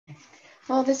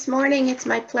Well, this morning it's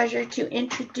my pleasure to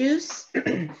introduce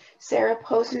Sara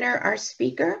Posner, our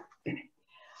speaker.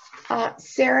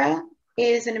 Sara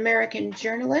is an American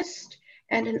journalist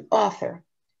and an author.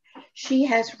 She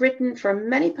has written for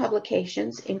many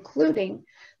publications, including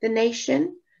The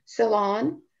Nation,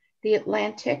 Salon, The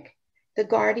Atlantic, The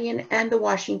Guardian, and The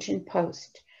Washington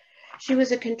Post. She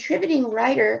was a contributing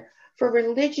writer for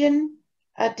Religion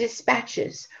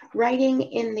Dispatches, writing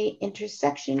in the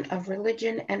intersection of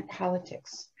religion and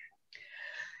politics.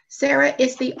 Sara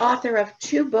is the author of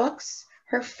 2 books.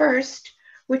 Her first,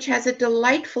 which has a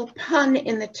delightful pun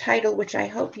in the title, which I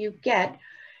hope you get,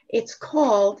 it's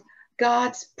called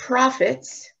God's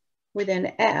Prophets, with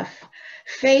an F,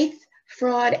 Faith,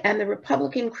 Fraud, and the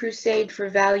Republican Crusade for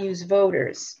Values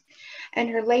Voters. And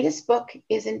her latest book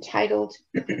is entitled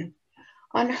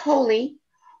Unholy,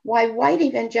 Why White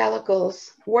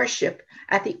Evangelicals Worship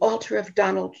at the Altar of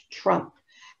Donald Trump.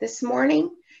 This morning,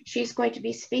 she's going to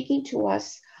be speaking to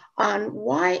us on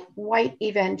why white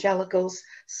evangelicals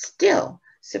still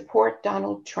support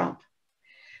Donald Trump.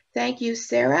 Thank you,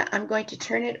 Sara. I'm going to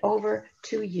turn it over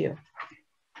to you.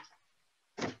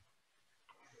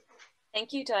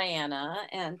 Thank you, Diana,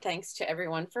 and thanks to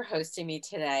everyone for hosting me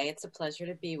today. It's a pleasure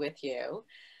to be with you.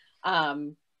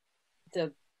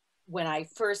 When I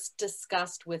first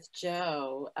discussed with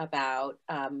Joe about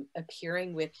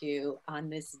appearing with you on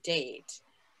this date,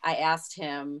 I asked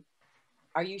him,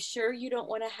 are you sure you don't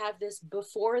want to have this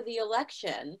before the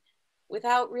election,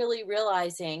 without really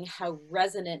realizing how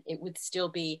resonant it would still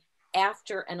be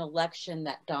after an election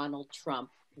that Donald Trump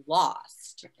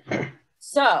lost?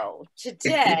 So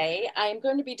today I'm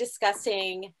going to be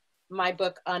discussing my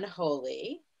book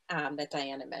Unholy that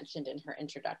Diana mentioned in her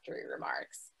introductory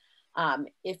remarks.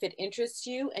 If it interests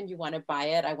you and you want to buy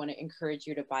it, I want to encourage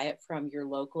you to buy it from your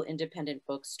local independent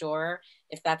bookstore.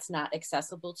 If that's not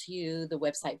accessible to you, the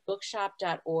website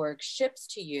bookshop.org ships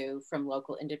to you from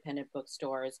local independent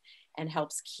bookstores and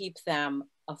helps keep them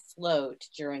afloat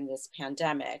during this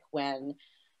pandemic when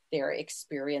they're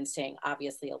experiencing,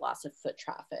 obviously, a loss of foot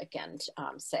traffic and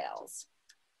sales.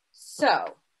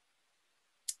 So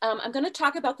I'm going to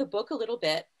talk about the book a little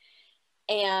bit,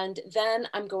 and then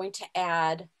I'm going to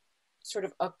add sort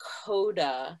of a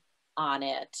coda on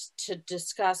it to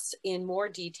discuss in more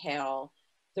detail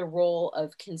the role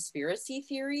of conspiracy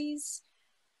theories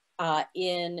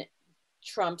in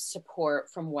Trump's support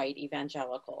from white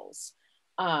evangelicals.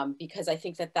 Because I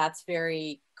think that that's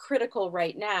very critical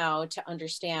right now to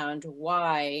understand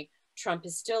why Trump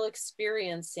is still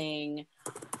experiencing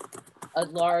a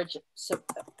large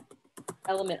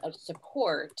element of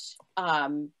support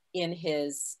in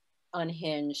his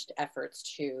unhinged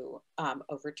efforts to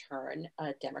overturn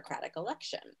a Democratic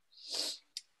election.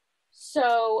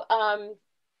 So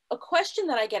a question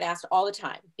that I get asked all the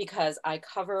time, because I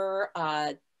cover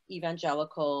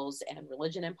evangelicals and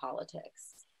religion and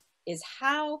politics, is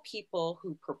how people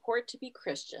who purport to be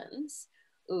Christians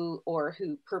or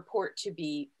who purport to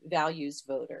be values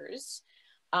voters,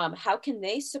 how can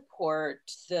they support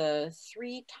the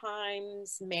 3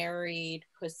 times married,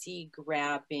 pussy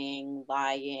grabbing,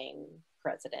 lying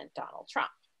President Donald Trump?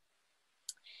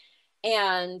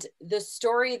 And the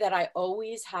story that I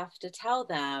always have to tell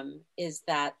them is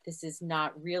that this is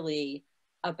not really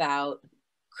about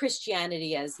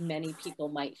Christianity as many people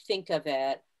might think of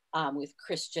it, with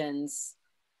Christians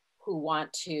who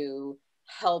want to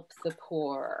help the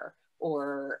poor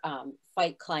or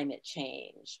fight climate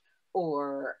change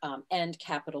or end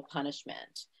capital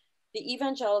punishment. The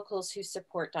evangelicals who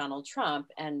support Donald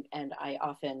Trump, and I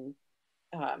often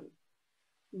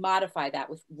modify that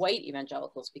with white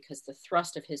evangelicals because the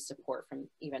thrust of his support from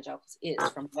evangelicals is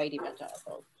from white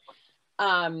evangelicals.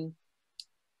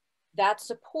 That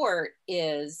support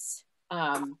is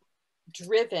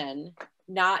driven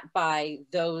not by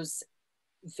those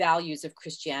values of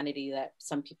Christianity that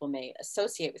some people may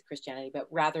associate with Christianity, but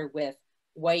rather with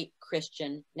white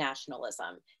Christian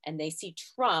nationalism. And they see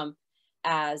Trump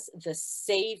as the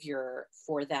savior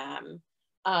for them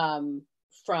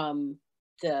from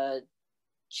the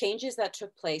changes that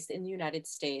took place in the United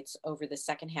States over the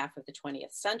second half of the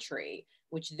 20th century,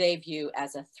 which they view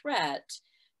as a threat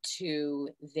to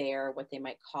their, what they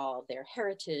might call their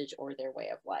heritage or their way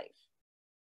of life.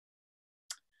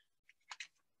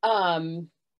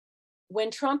 When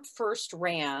Trump first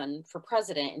ran for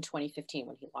president in 2015,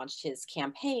 when he launched his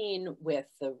campaign with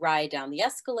the ride down the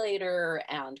escalator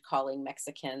and calling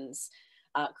Mexicans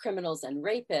criminals and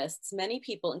rapists, many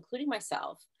people, including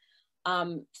myself,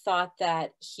 thought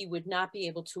that he would not be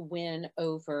able to win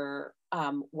over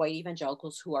white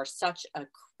evangelicals who are such a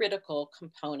critical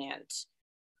component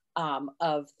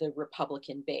of the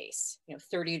Republican base,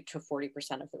 30 to 40%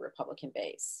 of the Republican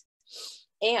base,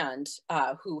 and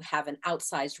who have an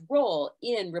outsized role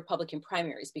in Republican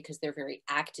primaries because they're very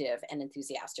active and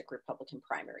enthusiastic Republican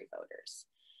primary voters.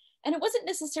 And it wasn't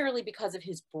necessarily because of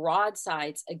his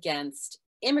broadsides against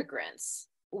immigrants,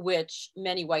 which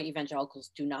many white evangelicals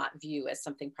do not view as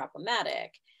something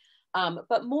problematic,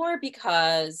 but more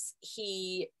because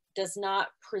he does not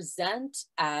present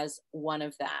as one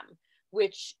of them,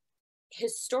 which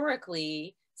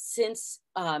historically, since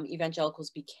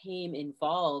evangelicals became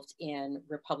involved in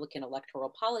Republican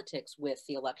electoral politics with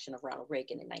the election of Ronald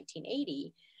Reagan in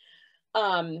 1980,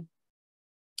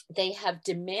 they have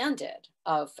demanded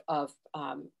of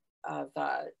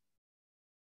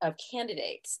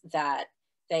candidates that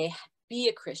they be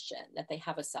a Christian, that they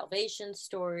have a salvation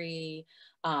story,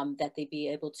 that they be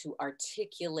able to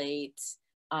articulate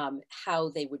how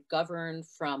they would govern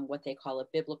from what they call a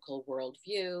biblical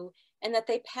worldview, and that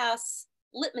they pass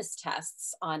litmus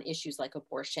tests on issues like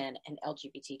abortion and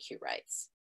LGBTQ rights.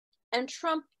 And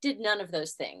Trump did none of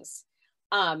those things.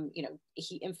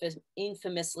 He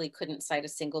infamously couldn't cite a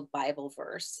single Bible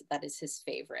verse that is his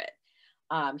favorite.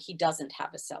 He doesn't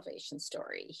have a salvation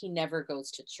story. He never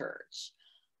goes to church.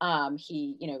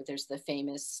 There's the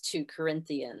famous 2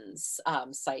 Corinthians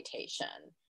citation.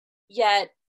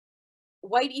 Yet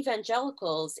white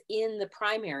evangelicals in the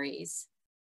primaries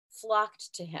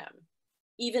flocked to him,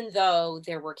 even though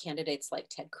there were candidates like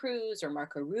Ted Cruz or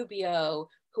Marco Rubio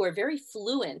who are very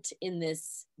fluent in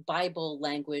this Bible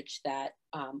language that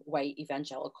white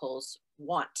evangelicals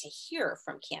want to hear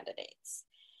from candidates.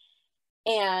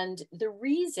 And the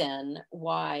reason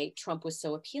why Trump was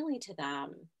so appealing to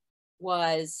them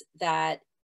was that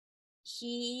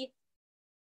he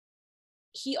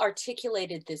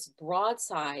articulated this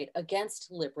broadside against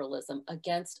liberalism,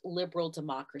 against liberal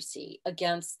democracy,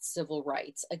 against civil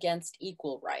rights, against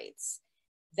equal rights,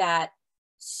 that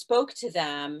spoke to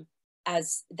them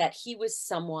as that he was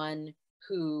someone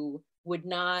who would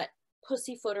not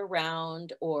pussyfoot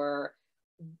around or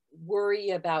worry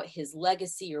about his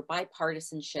legacy or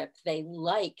bipartisanship. They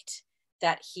liked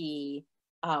that he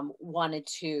wanted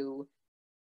to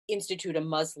institute a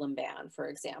Muslim ban, for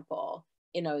example,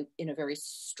 in a very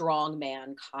strong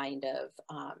man kind of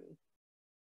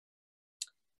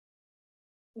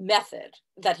method,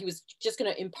 that he was just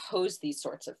going to impose these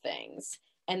sorts of things,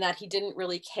 and that he didn't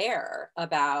really care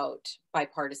about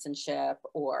bipartisanship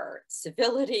or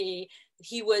civility.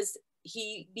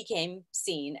 He became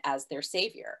seen as their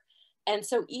savior. And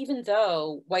so even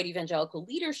though white evangelical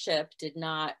leadership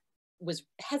was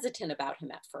hesitant about him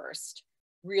at first,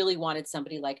 really wanted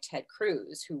somebody like Ted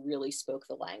Cruz who really spoke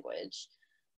the language,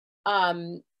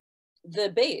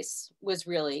 the base was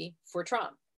really for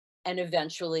Trump. And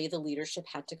eventually the leadership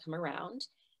had to come around,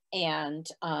 and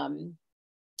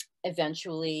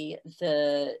eventually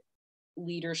the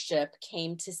leadership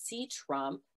came to see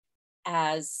Trump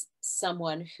as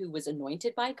someone who was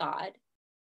anointed by God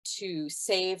to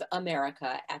save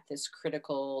America at this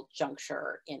critical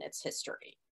juncture in its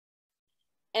history.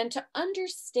 And to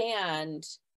understand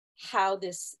how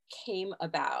this came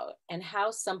about, and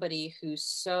how somebody who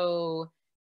so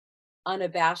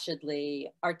unabashedly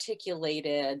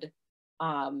articulated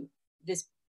this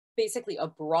basically a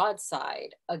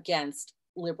broadside against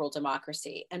liberal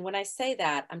democracy. And when I say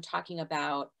that, I'm talking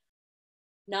about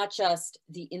not just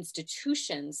the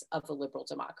institutions of a liberal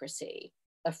democracy,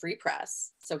 a free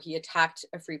press. So he attacked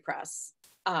a free press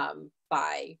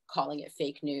by calling it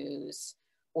fake news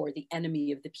or the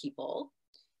enemy of the people.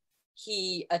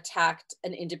 He attacked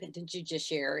an independent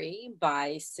judiciary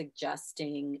by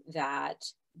suggesting that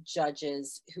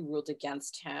judges who ruled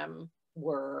against him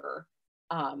were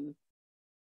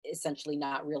essentially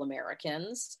not real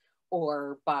Americans,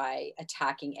 or by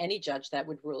attacking any judge that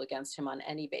would rule against him on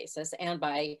any basis, and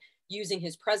by using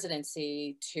his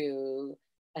presidency to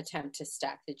attempt to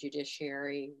stack the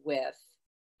judiciary with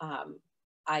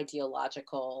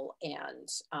ideological and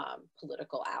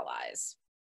political allies.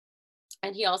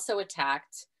 And he also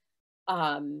attacked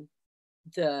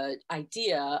the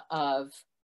idea of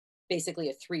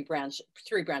basically three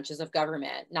branches of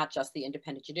government, not just the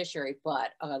independent judiciary, but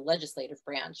a legislative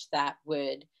branch that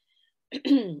would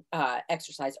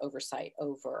exercise oversight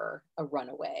over a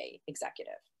runaway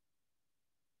executive.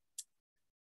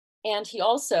 And he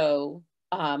also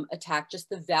attacked just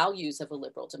the values of a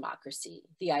liberal democracy,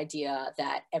 the idea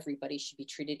that everybody should be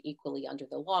treated equally under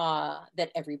the law,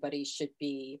 that everybody should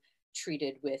be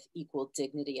treated with equal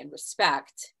dignity and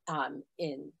respect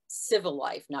in civil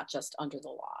life, not just under the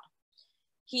law.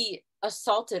 He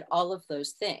assaulted all of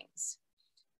those things.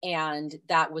 And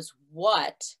that was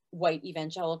what white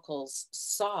evangelicals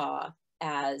saw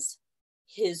as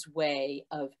his way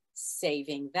of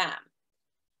saving them.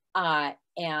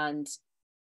 And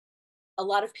a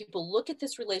lot of people look at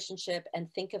this relationship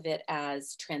and think of it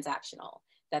as transactional,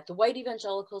 that the white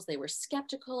evangelicals, they were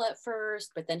skeptical at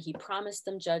first, but then he promised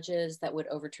them judges that would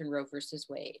overturn Roe versus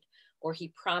Wade, or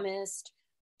he promised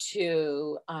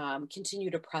to continue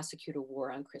to prosecute a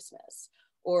war on Christmas,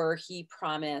 or he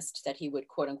promised that he would,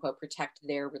 quote unquote, protect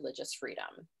their religious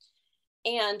freedom.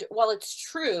 And while it's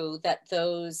true that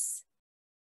those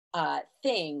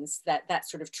things, that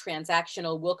sort of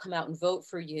transactional, we'll come out and vote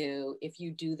for you if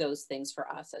you do those things for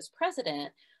us as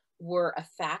president, were a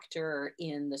factor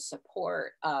in the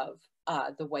support of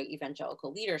the white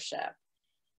evangelical leadership,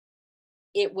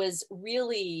 it was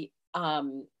really,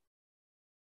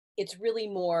 it's really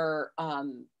more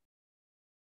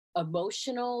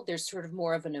emotional. There's sort of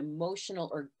more of an emotional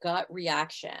or gut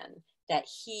reaction that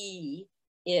he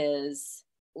is,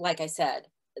 like I said,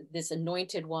 this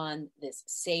anointed one, this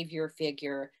savior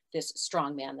figure, this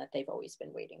strong man that they've always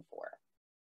been waiting for.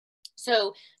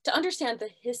 So to understand the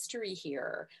history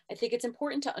here, I think it's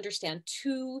important to understand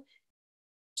two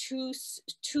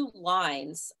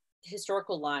lines,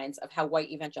 historical lines of how white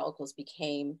evangelicals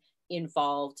became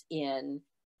involved in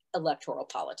electoral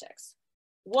politics.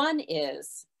 One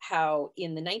is how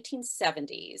in the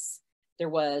 1970s, there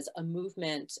was a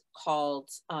movement called,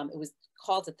 it was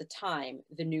called at the time,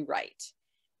 the New Right.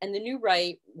 And the New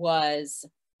Right was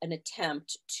an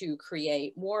attempt to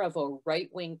create more of a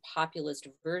right-wing populist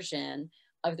version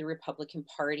of the Republican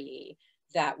Party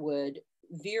that would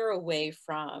veer away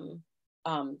from,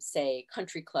 say,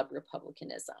 country club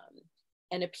republicanism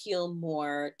and appeal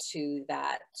more to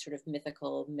that sort of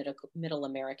mythical middle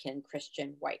American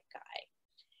Christian white guy.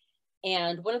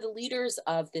 And one of the leaders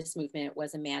of this movement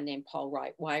was a man named Paul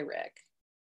Weyrich,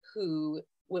 who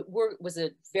was a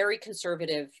very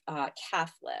conservative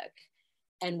Catholic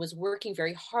and was working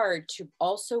very hard to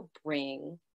also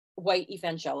bring white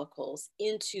evangelicals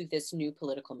into this new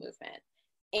political movement.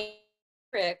 And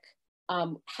Weyrich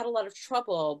had a lot of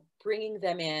trouble bringing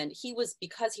them in.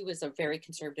 Because he was a very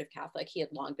conservative Catholic, he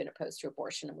had long been opposed to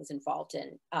abortion and was involved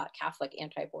in Catholic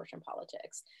anti-abortion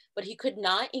politics, but he could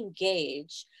not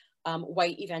engage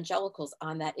white evangelicals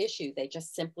on that issue. They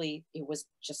just simply, it was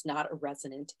just not a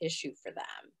resonant issue for them.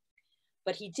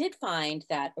 But he did find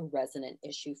that a resonant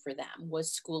issue for them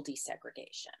was school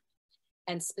desegregation.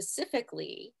 And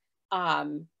specifically,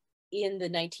 in the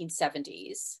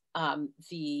 1970s,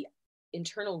 the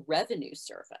Internal Revenue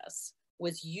Service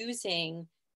was using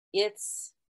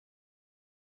its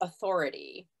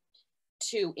authority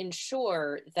to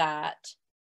ensure that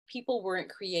people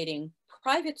weren't creating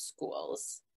private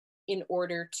schools in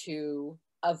order to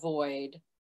avoid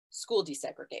school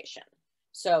desegregation.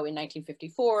 So in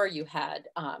 1954, you had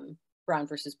Brown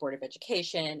versus Board of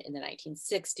Education. In the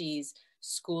 1960s,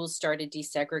 schools started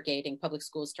desegregating, public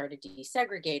schools started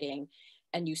desegregating,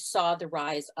 and you saw the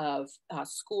rise of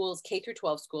schools, K through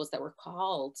 12 schools that were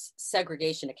called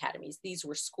segregation academies. These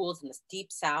were schools in the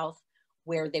deep South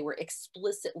where they were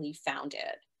explicitly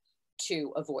founded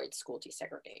to avoid school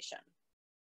desegregation.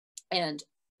 And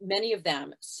many of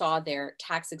them saw their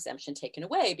tax exemption taken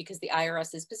away because the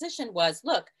IRS's position was,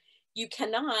 look, you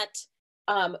cannot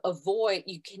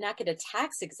you cannot get a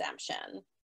tax exemption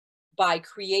by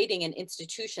creating an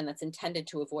institution that's intended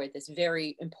to avoid this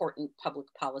very important public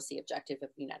policy objective of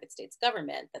the United States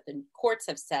government that the courts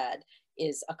have said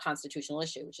is a constitutional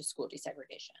issue, which is school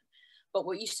desegregation. But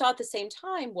what you saw at the same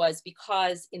time was,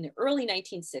 because in the early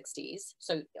 1960s,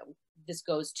 so this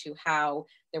goes to how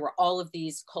there were all of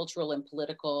these cultural and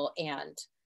political and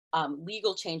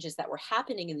legal changes that were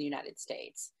happening in the United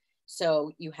States.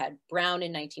 So you had Brown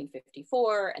in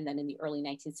 1954, and then in the early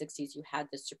 1960s, you had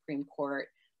the Supreme Court.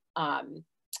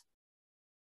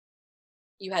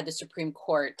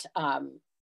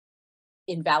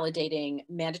 Invalidating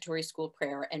mandatory school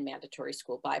prayer and mandatory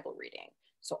school Bible reading.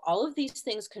 So all of these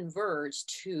things converge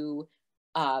to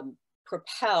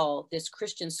propel this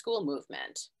Christian school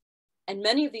movement. And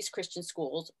many of these Christian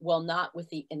schools, while not with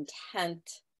the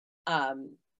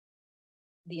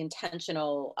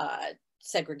intentional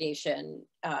segregation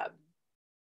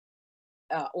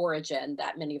origin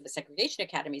that many of the segregation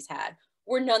academies had,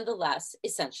 were nonetheless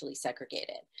essentially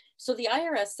segregated. So the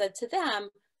IRS said to them,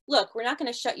 look, we're not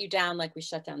going to shut you down like we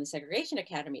shut down the segregation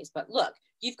academies, but look,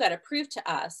 you've got to prove to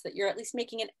us that you're at least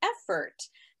making an effort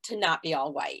to not be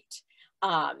all white.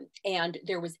 And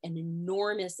there was an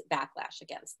enormous backlash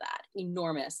against that,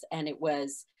 enormous. And it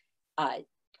was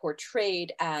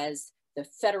portrayed as the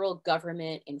federal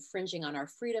government infringing on our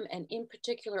freedom, and in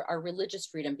particular our religious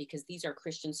freedom, because these are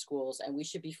Christian schools and we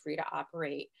should be free to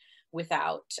operate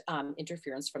without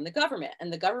interference from the government.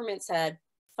 And the government said,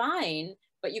 fine,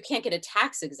 but you can't get a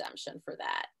tax exemption for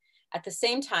that. At the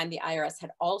same time, the IRS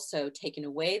had also taken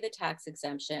away the tax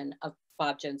exemption of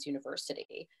Bob Jones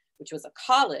University, which was a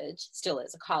college, still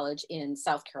is a college in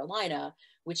South Carolina,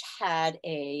 which had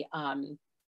a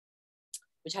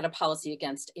policy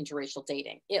against interracial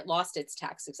dating. It lost its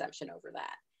tax exemption over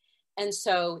that. And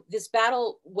so this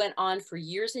battle went on for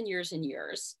years and years and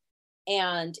years.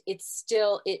 And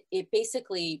it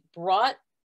basically brought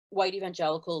white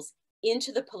evangelicals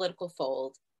into the political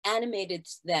fold, animated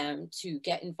them to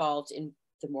get involved in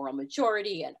the Moral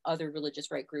Majority and other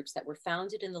religious right groups that were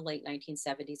founded in the late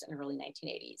 1970s and early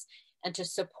 1980s, and to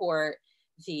support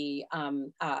the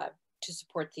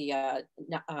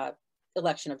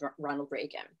election of Ronald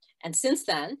Reagan. And since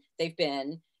then, they've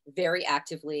been very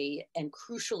actively and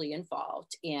crucially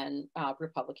involved in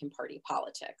Republican Party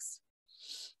politics.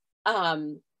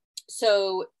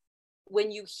 So when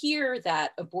you hear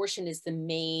that abortion is the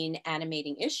main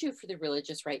animating issue for the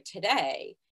religious right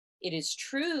today, it is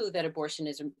true that abortion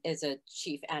is a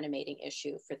chief animating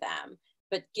issue for them.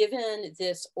 But given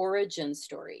this origin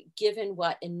story, given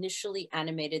what initially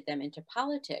animated them into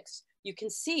politics, you can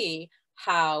see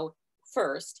how,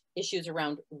 first, issues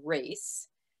around race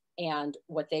and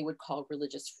what they would call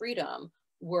religious freedom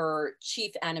were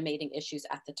chief animating issues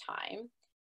at the time,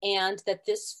 and that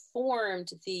this formed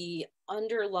the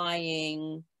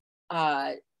underlying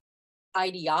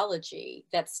ideology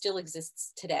that still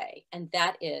exists today. And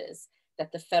that is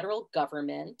that the federal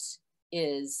government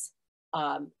is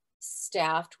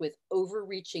staffed with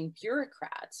overreaching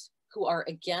bureaucrats who are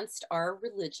against our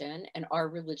religion and our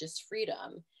religious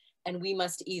freedom. And we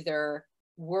must either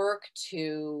work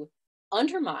to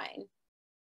undermine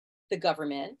the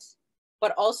government,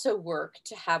 but also work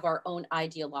to have our own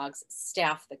ideologues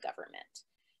staff the government.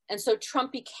 And so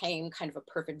Trump became kind of a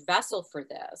perfect vessel for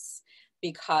this,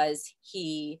 because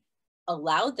he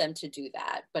allowed them to do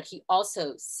that, but he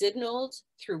also signaled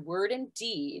through word and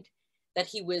deed that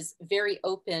he was very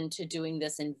open to doing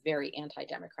this in very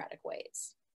anti-democratic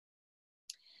ways.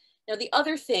 Now, the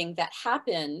other thing that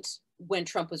happened when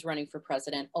Trump was running for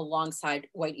president alongside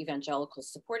white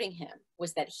evangelicals supporting him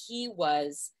was that he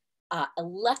was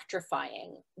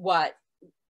electrifying what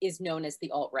is known as the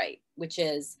alt-right, which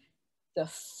is the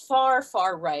far,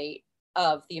 far right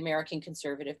of the American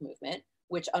conservative movement,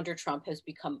 which under Trump has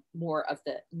become more of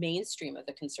the mainstream of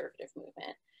the conservative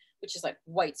movement, which is like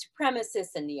white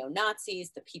supremacists and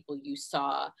neo-Nazis, the people you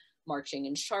saw marching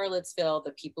in Charlottesville,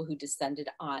 the people who descended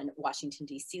on Washington,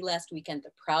 D.C. last weekend,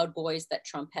 the Proud Boys that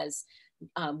Trump has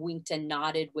winked and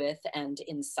nodded with and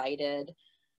incited.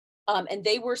 And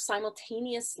they were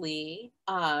simultaneously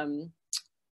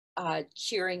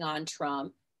cheering on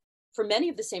Trump for many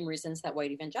of the same reasons that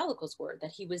white evangelicals were,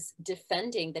 that he was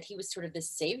defending, that he was sort of the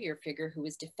savior figure who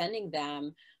was defending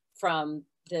them from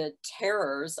the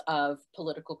terrors of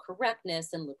political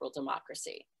correctness and liberal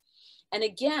democracy. And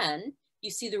again, you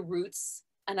see the roots,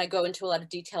 and I go into a lot of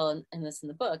detail in this in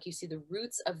the book, you see the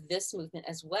roots of this movement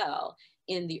as well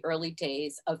in the early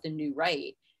days of the New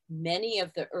Right. Many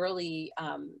of the early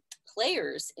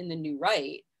players in the New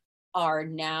Right are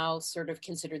now sort of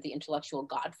considered the intellectual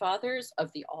godfathers of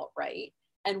the alt-right,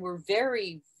 and were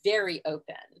very, very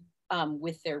open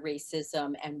with their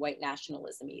racism and white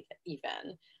nationalism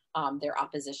even. Their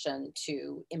opposition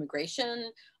to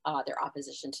immigration, their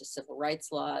opposition to civil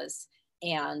rights laws,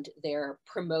 and their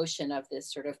promotion of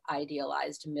this sort of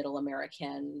idealized middle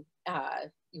American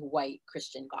white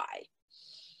Christian guy.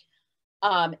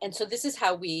 And so this is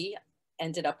how we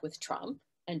ended up with Trump.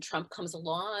 And Trump comes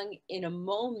along in a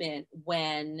moment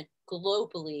when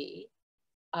globally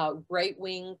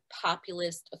right-wing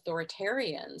populist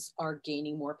authoritarians are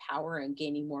gaining more power and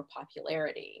gaining more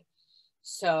popularity.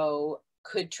 So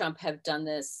could Trump have done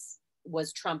this?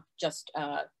 Was Trump just,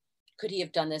 could he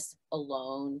have done this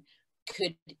alone?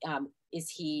 Is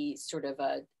he sort of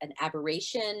an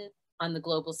aberration on the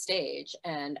global stage?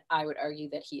 And I would argue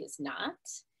that he is not,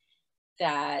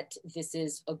 that this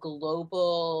is a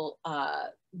global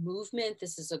movement.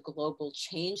 This is a global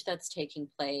change that's taking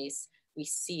place. We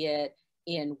see it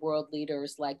in world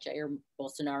leaders like Jair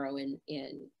Bolsonaro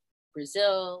in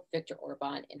Brazil, Viktor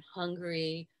Orban in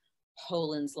Hungary,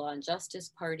 Poland's Law and Justice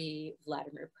Party,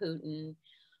 Vladimir Putin.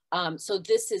 So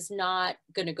this is not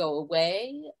going to go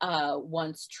away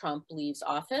once Trump leaves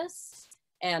office.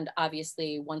 And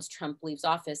obviously, once Trump leaves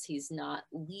office, he's not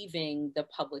leaving the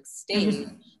public stage.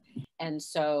 And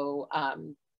so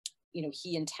you know,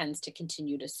 he intends to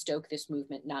continue to stoke this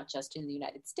movement, not just in the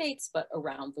United States, but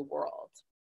around the world.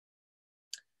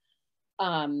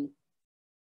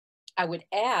 I would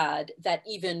add that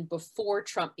even before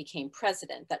Trump became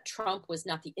president, that Trump was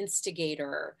not the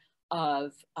instigator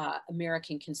of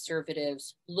American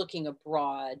conservatives looking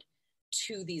abroad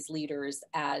to these leaders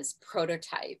as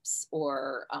prototypes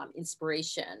or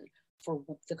inspiration for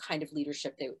the kind of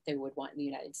leadership they would want in the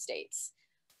United States.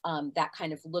 That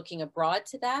kind of looking abroad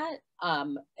to that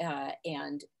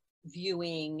and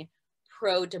viewing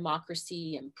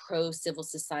pro-democracy and pro-civil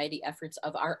society efforts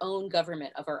of our own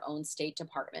government, of our own State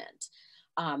Department,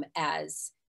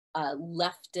 as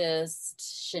leftist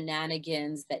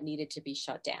shenanigans that needed to be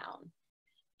shut down.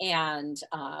 And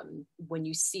when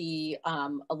you see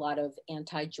a lot of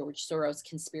anti-George Soros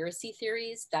conspiracy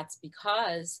theories, that's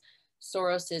because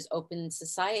Soros's Open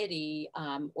Society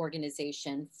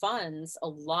organization funds a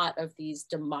lot of these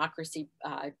democracy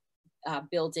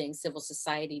building, civil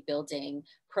society building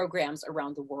programs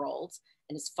around the world,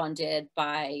 and is funded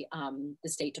by the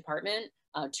State Department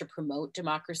to promote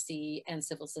democracy and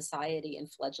civil society in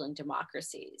fledgling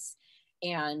democracies.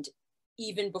 And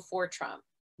even before Trump,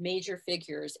 major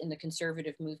figures in the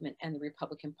conservative movement and the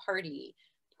Republican Party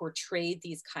portrayed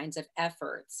these kinds of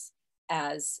efforts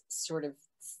as sort of,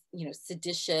 you know,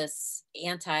 seditious,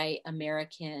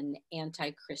 anti-American,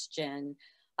 anti-Christian,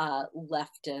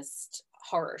 leftist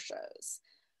horror shows.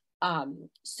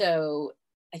 So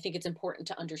I think it's important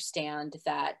to understand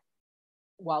that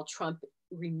while Trump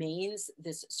remains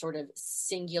this sort of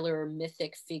singular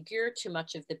mythic figure to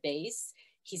much of the base,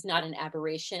 he's not an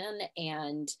aberration.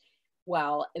 And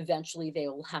while eventually they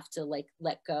will have to like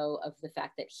let go of the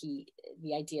fact that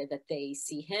the idea that they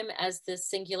see him as this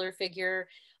singular figure,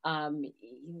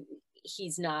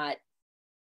 he's not,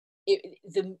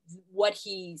 what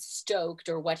he stoked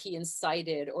or what he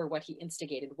incited or what he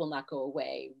instigated will not go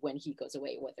away when he goes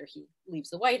away, whether he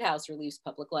leaves the White House or leaves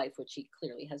public life, which he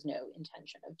clearly has no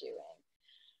intention of doing.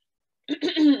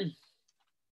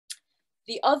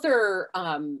 The other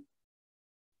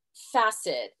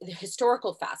facet, the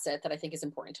historical facet that I think is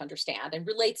important to understand and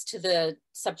relates to the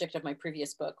subject of my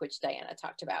previous book, which Diana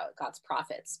talked about, God's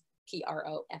Prophets,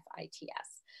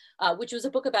 Profits, which was a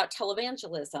book about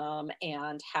televangelism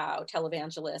and how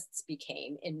televangelists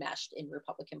became enmeshed in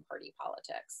Republican Party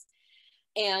politics.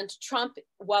 And Trump,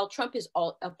 while Trump is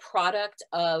a product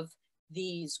of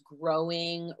these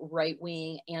growing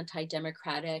right-wing,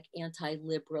 anti-democratic,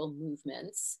 anti-liberal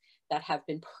movements that have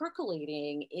been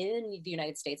percolating in the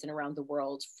United States and around the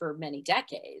world for many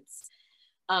decades,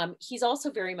 he's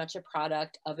also very much a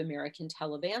product of American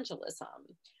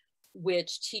televangelism,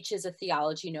 which teaches a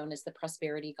theology known as the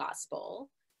prosperity gospel,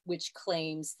 which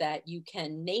claims that you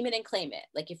can name it and claim it.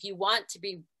 Like if you want to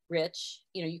be rich,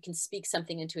 you know, you can speak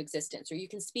something into existence, or you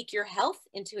can speak your health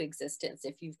into existence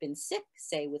if you've been sick,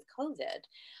 say with COVID.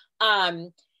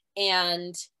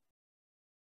 And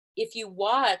if you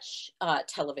watch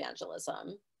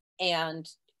televangelism, and,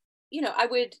 you know, I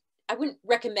wouldn't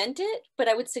recommend it, but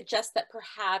I would suggest that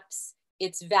perhaps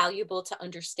it's valuable to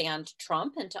understand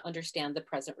Trump and to understand the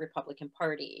present Republican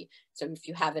Party. So if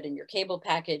you have it in your cable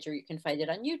package or you can find it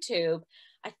on YouTube,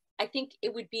 I think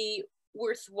it would be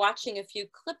worth watching a few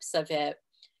clips of it,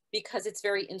 because it's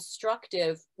very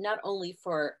instructive, not only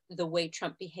for the way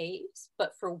Trump behaves,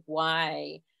 but for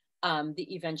why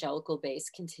the evangelical base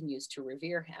continues to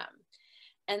revere him.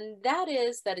 And that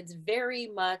is that it's very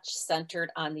much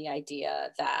centered on the idea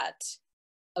that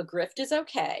a grift is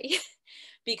okay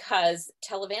because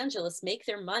televangelists make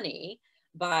their money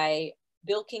by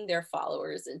bilking their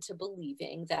followers into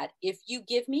believing that if you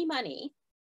give me money,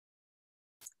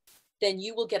 then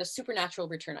you will get a supernatural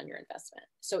return on your investment.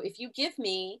 So if you give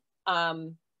me,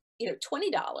 $20,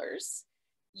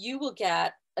 you will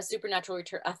get a supernatural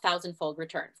return, 1,000-fold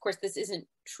return. Of course, this isn't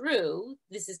true.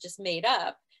 This is just made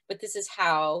up, but this is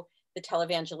how the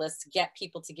televangelists get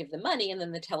people to give them money. And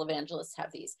then the televangelists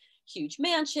have these huge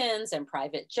mansions and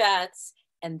private jets.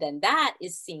 And then that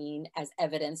is seen as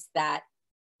evidence that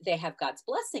they have God's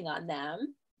blessing on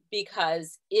them,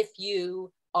 because if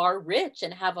you are rich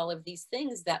and have all of these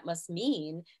things, that must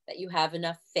mean that you have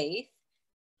enough faith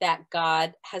that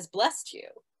God has blessed you.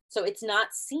 So it's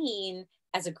not seen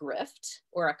as a grift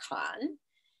or a con.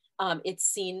 It's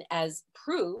seen as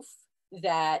proof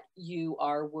that you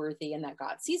are worthy and that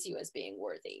God sees you as being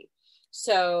worthy.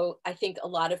 So I think a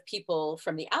lot of people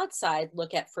from the outside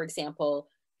look at, for example,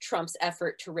 Trump's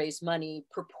effort to raise money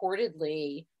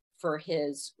purportedly for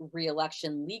his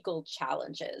re-election legal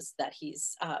challenges that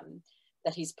he's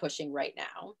pushing right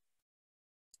now.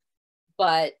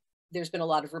 But there's been a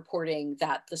lot of reporting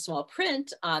that the small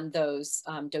print on those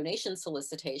donation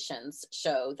solicitations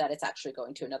show that it's actually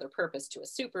going to another purpose, to a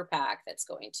super PAC that's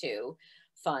going to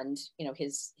fund, you know,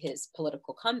 his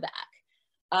political comeback.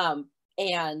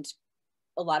 And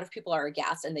a lot of people are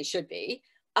aghast, and they should be.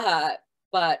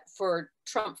 But for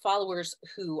Trump followers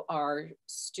who are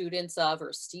students of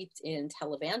or steeped in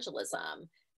televangelism,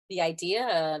 the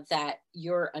idea that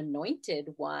your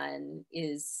anointed one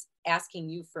is asking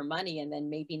you for money and then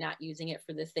maybe not using it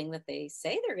for the thing that they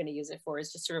say they're going to use it for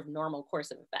is just sort of normal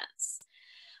course of events.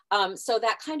 So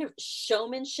that kind of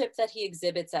showmanship that he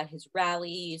exhibits at his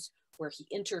rallies, where he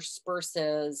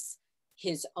intersperses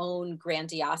his own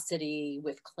grandiosity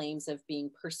with claims of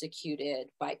being persecuted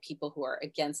by people who are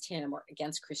against him or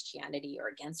against Christianity or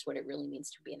against what it really means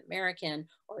to be an American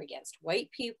or against white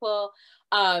people,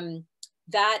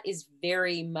 that is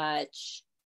very much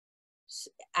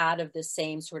out of the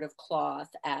same sort of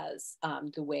cloth as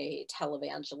the way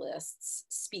televangelists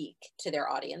speak to their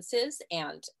audiences.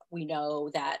 And we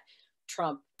know that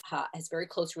Trump has very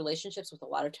close relationships with a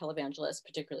lot of televangelists,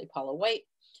 particularly Paula White,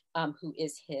 who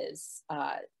is his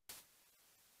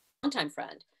longtime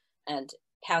friend and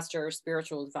pastor,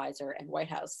 spiritual advisor, and White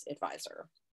House advisor.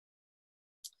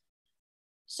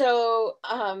 So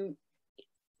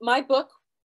my book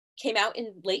came out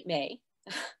in late May.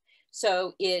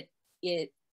 So it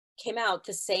came out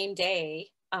the same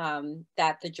day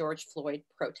that the George Floyd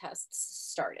protests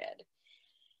started.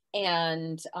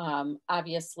 And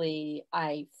obviously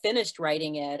I finished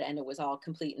writing it and it was all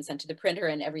complete and sent to the printer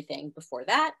and everything before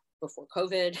that, before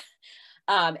COVID.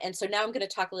 And so now I'm going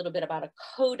to talk a little bit about a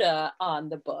coda on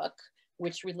the book,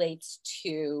 which relates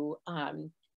to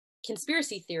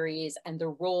conspiracy theories and the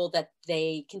role that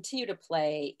they continue to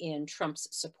play in Trump's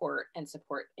support,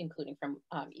 including from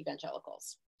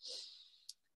evangelicals.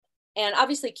 And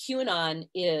obviously QAnon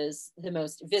is the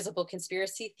most visible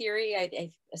conspiracy theory.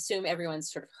 I assume everyone's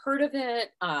sort of heard of it,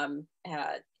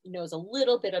 knows a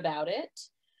little bit about it.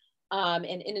 And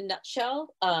in a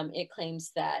nutshell, it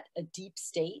claims that a deep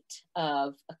state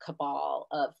of a cabal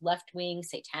of left-wing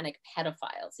satanic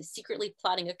pedophiles is secretly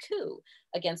plotting a coup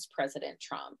against President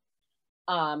Trump.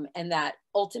 And that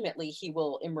ultimately he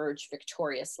will emerge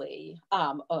victoriously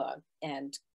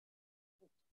and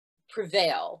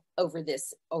prevail over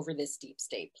this deep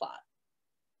state plot.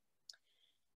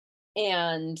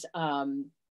 And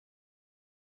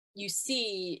you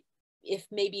see, if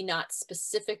maybe not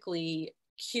specifically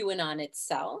QAnon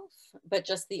itself, but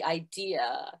just the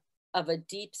idea of a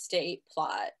deep state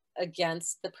plot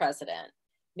against the president,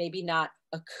 maybe not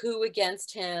a coup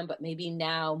against him, but maybe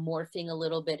now morphing a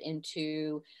little bit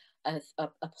into a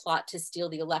plot to steal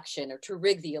the election or to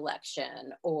rig the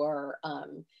election, or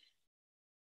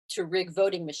to rig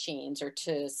voting machines, or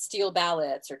to steal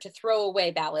ballots, or to throw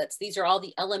away ballots. These are all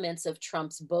the elements of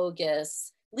Trump's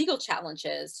bogus legal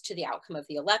challenges to the outcome of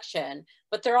the election,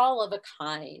 but they're all of a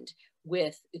kind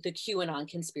with the QAnon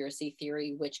conspiracy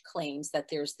theory, which claims that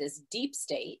there's this deep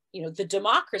state, you know, the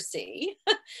democracy,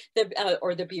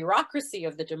 or the bureaucracy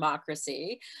of the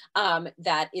democracy,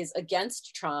 that is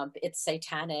against Trump. It's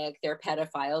satanic, they're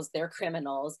pedophiles, they're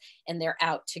criminals, and they're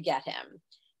out to get him.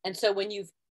 And so when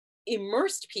you've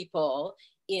immersed people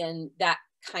in that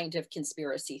kind of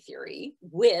conspiracy theory,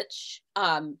 which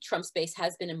Trump's base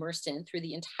has been immersed in through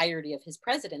the entirety of his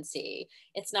presidency,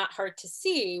 it's not hard to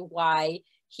see why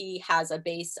he has a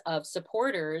base of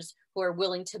supporters who are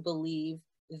willing to believe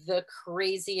the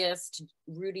craziest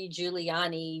Rudy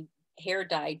Giuliani hair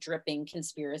dye dripping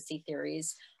conspiracy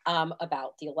theories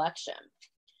about the election.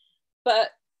 But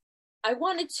I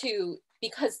wanted to,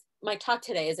 because my talk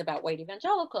today is about white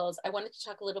evangelicals, I wanted to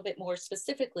talk a little bit more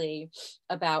specifically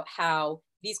about how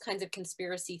these kinds of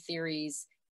conspiracy theories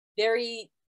very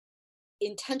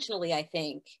intentionally, I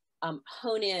think,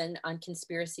 hone in on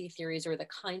conspiracy theories or the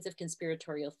kinds of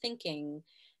conspiratorial thinking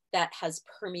that has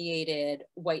permeated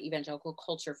white evangelical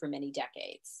culture for many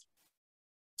decades.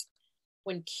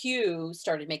 When Q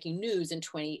started making news in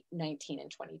 2019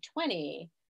 and 2020,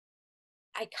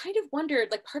 I kind of wondered,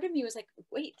 like, part of me was like,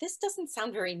 wait, this doesn't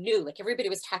sound very new. Like, everybody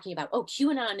was talking about, oh,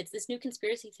 QAnon, it's this new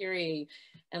conspiracy theory.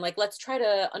 And like, let's try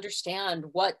to understand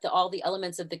what all the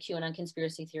elements of the QAnon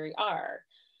conspiracy theory are.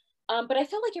 But I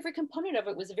felt like every component of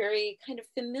it was very kind of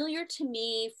familiar to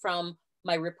me from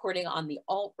my reporting on the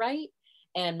alt-right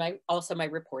and also my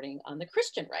reporting on the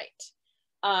Christian right.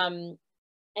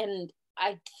 And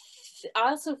I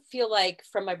also feel like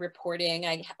from my reporting,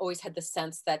 I always had the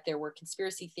sense that there were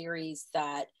conspiracy theories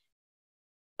that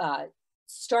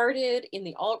started in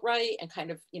the alt-right and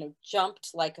kind of, jumped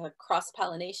like a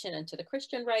cross-pollination into the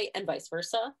Christian right and vice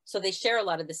versa. So they share a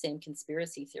lot of the same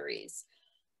conspiracy theories.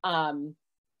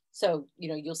 So,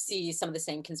 you'll see some of the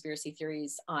same conspiracy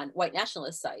theories on white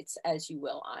nationalist sites as you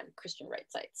will on Christian right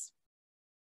sites.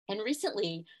 And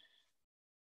recently,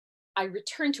 I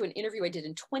returned to an interview I did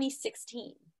in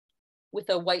 2016 with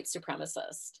a white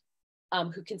supremacist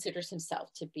who considers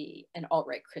himself to be an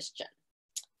alt-right Christian.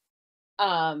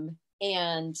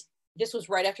 And this was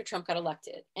right after Trump got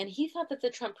elected. And he thought that the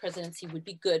Trump presidency would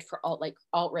be good for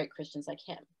alt-right Christians like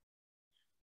him,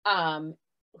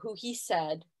 who he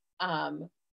said, and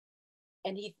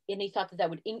he thought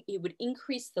that it would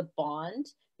increase the bond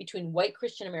between white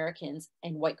Christian Americans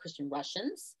and white Christian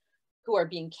Russians, who are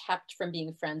being kept from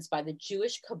being friends by the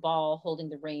Jewish cabal holding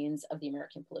the reins of the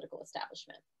American political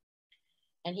establishment.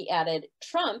 And he added,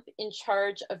 Trump, in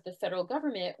charge of the federal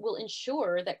government, will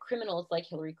ensure that criminals like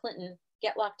Hillary Clinton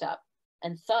get locked up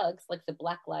and thugs like the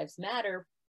Black Lives Matter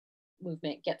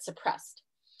movement get suppressed.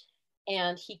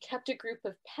 And he kept a group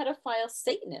of pedophile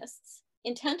Satanists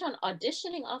intent on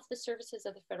auditioning off the services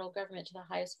of the federal government to the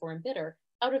highest foreign bidder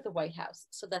out of the White House.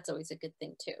 So that's always a good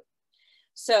thing too.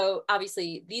 So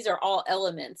obviously these are all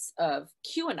elements of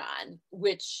QAnon,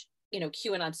 which,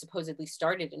 QAnon supposedly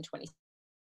started in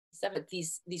 2007.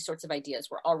 These sorts of ideas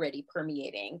were already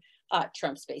permeating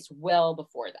Trump space well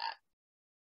before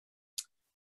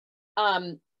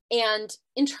that. And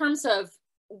in terms of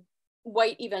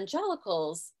white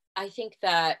evangelicals, I think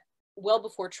that well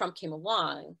before Trump came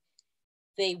along,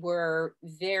 they were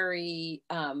very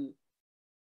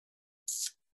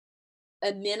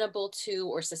amenable to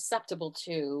or susceptible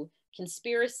to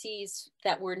conspiracies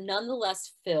that were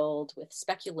nonetheless filled with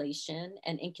speculation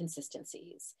and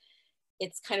inconsistencies.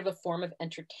 It's kind of a form of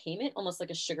entertainment, almost like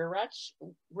a sugar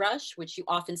rush, which you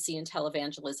often see in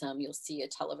televangelism. You'll see a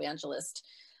televangelist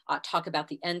talk about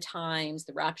the end times,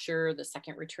 the rapture, the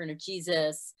second return of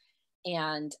Jesus.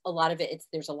 And a lot of it,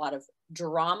 there's a lot of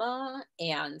drama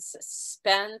and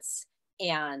suspense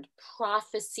and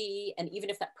prophecy. And even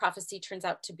if that prophecy turns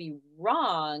out to be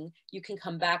wrong, you can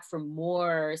come back for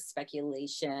more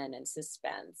speculation and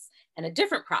suspense and a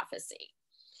different prophecy.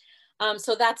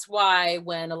 So that's why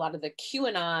when a lot of the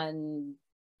QAnon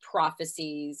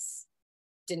prophecies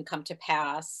didn't come to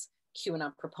pass,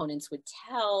 QAnon proponents would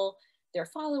tell their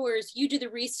followers, you do the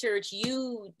research,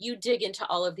 you dig into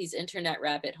all of these internet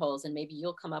rabbit holes, and maybe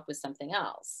you'll come up with something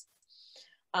else.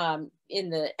 In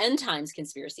the end times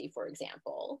conspiracy, for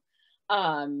example,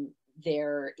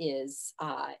 there is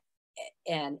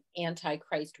an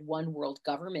antichrist one world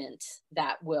government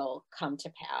that will come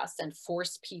to pass and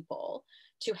force people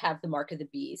to have the mark of the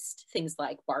beast, things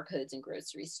like barcodes in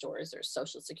grocery stores or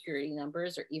social security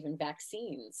numbers or even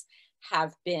vaccines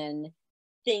have been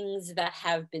things that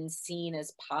have been seen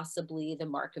as possibly the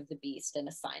mark of the beast and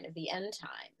a sign of the end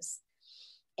times.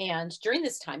 And during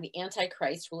this time, the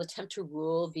Antichrist will attempt to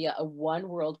rule via a one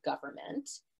world government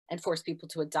and force people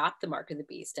to adopt the mark of the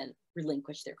beast and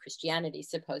relinquish their Christianity,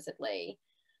 supposedly.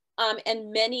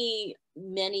 And many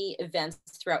events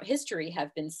throughout history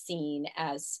have been seen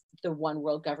as the one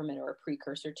world government or a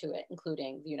precursor to it,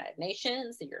 including the United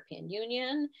Nations, the European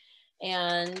Union.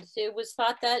 And it was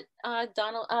thought that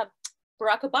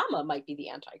Barack Obama might be the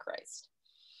Antichrist.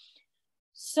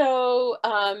 So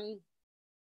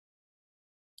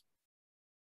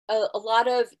a lot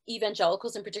of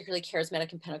evangelicals, and particularly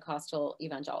charismatic and Pentecostal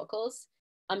evangelicals,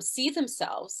 see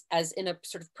themselves as in a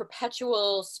sort of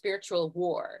perpetual spiritual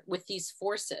war with these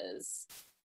forces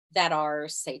that are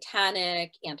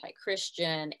satanic,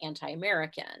 anti-Christian,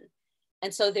 anti-American.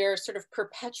 And so they're sort of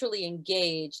perpetually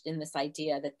engaged in this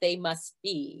idea that they must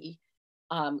be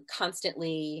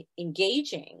constantly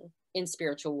engaging in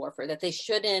spiritual warfare, that they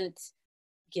shouldn't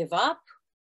give up,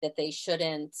 that they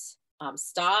shouldn't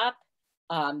stop,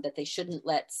 that they shouldn't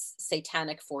let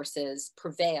satanic forces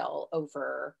prevail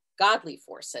over godly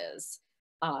forces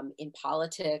in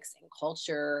politics, in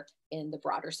culture, in the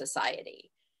broader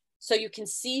society. So you can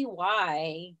see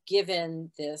why,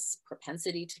 given this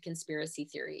propensity to conspiracy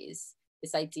theories,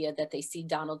 this idea that they see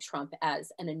Donald Trump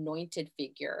as an anointed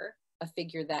figure, a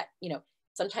figure that,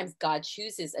 sometimes God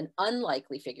chooses an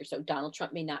unlikely figure. So Donald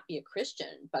Trump may not be a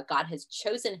Christian, but God has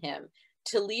chosen him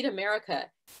to lead America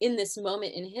in this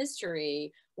moment in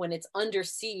history when it's under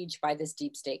siege by this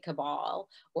deep state cabal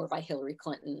or by Hillary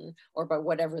Clinton or by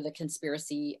whatever the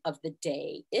conspiracy of the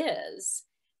day is.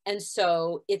 And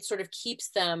so it sort of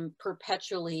keeps them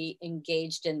perpetually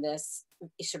engaged in this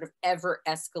sort of ever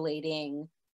escalating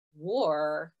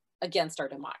war against our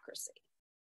democracy.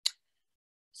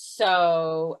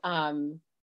 So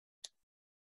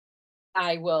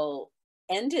I will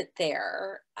end it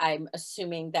there. I'm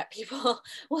assuming that people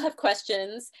will have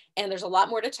questions, and there's a lot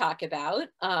more to talk about.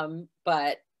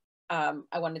 But I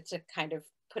wanted to kind of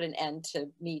put an end to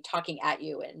me talking at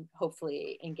you and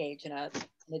hopefully engage in a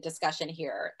discussion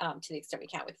here to the extent we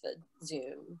can with the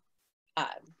Zoom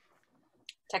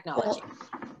technology.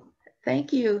 Well,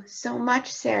 thank you so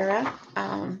much, Sarah.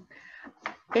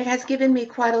 It has given me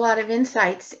quite a lot of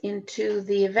insights into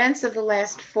the events of the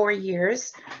last 4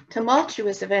 years,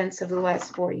 tumultuous events of the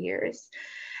last 4 years.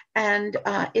 And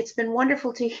it's been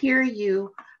wonderful to hear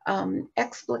you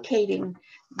explicating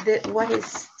that what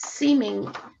is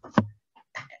seeming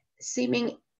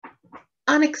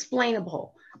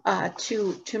unexplainable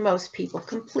to most people,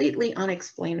 completely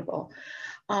unexplainable.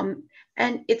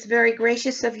 And it's very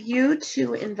gracious of you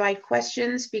to invite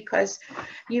questions, because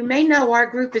you may know our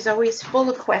group is always full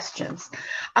of questions.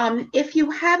 If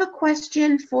you have a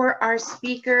question for our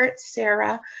speaker,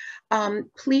 Sara,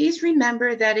 please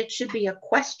remember that it should be a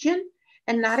question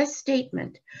and not a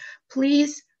statement.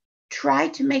 Please try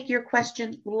to make your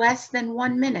question less than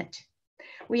 1 minute.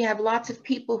 We have lots of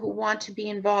people who want to be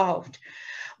involved.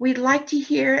 We'd like to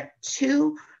hear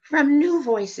too from new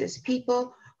voices,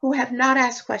 people who have not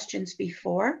asked questions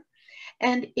before.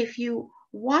 And if you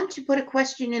want to put a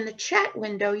question in the chat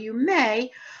window, you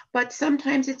may, but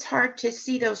sometimes it's hard to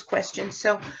see those questions.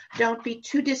 So don't be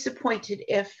too disappointed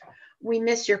if we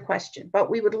miss your question, but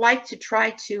we would like to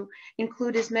try to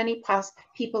include as many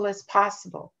people as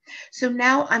possible. So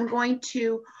now I'm going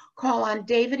to call on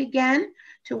David again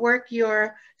to work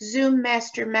your Zoom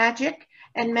master magic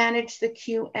and manage the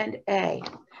Q&A.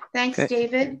 Thanks, Okay.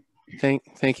 David.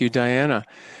 Thank you, Diana.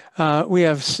 We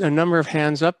have a number of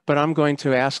hands up, but I'm going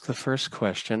to ask the first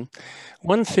question.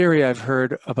 One theory I've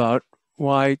heard about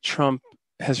why Trump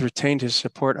has retained his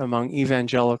support among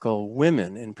evangelical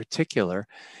women in particular,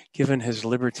 given his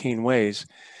libertine ways,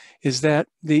 is that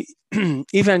the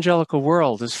evangelical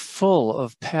world is full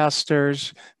of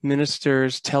pastors,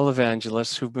 ministers,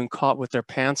 televangelists who've been caught with their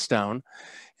pants down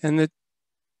and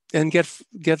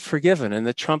get forgiven, and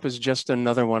that Trump is just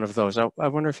another one of those. I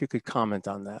wonder if you could comment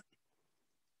on that.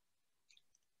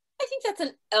 I think that's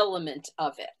an element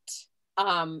of it.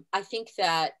 I think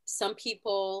that some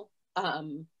people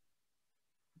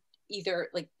either,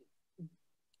 like,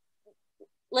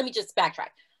 let me just backtrack.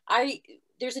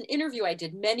 There's an interview I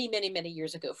did many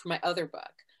years ago for my other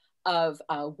book of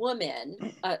a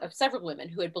woman, of several women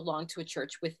who had belonged to a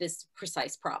church with this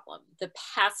precise problem. The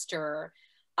pastor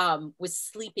was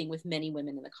sleeping with many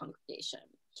women in the congregation,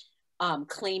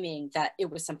 claiming that it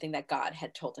was something that God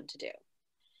had told him to do.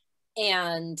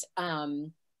 And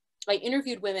I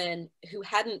interviewed women who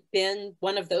hadn't been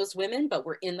one of those women, but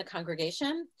were in the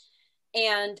congregation.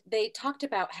 And they talked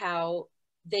about how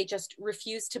they just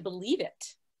refused to believe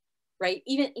it, right?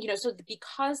 Even, so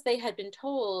because they had been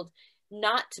told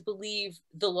not to believe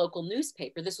the local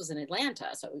newspaper, this was in Atlanta,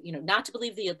 so, not to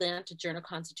believe the Atlanta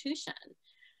Journal-Constitution.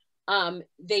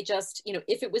 They just,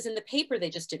 if it was in the paper, they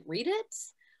just didn't read it,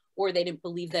 or they didn't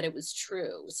believe that it was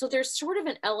true. So there's sort of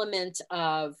an element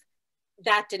of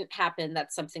that didn't happen.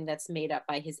 That's something that's made up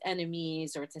by his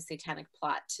enemies, or it's a satanic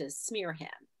plot to smear him.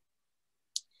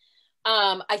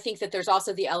 I think that there's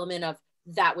also the element of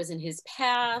that was in his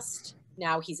past.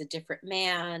 Now he's a different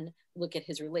man. Look at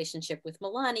his relationship with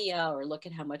Melania, or look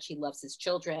at how much he loves his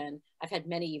children. I've had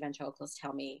many evangelicals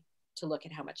tell me to look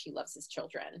at how much he loves his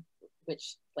children,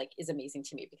 which is amazing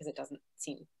to me, because it doesn't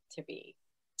seem to be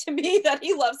to me that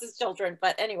he loves his children.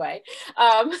 But anyway,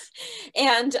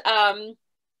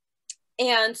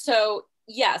 and so,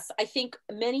 yes, I think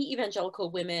many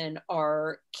evangelical women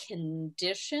are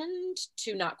conditioned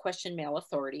to not question male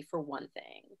authority, for one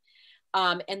thing.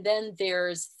 And then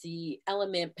there's the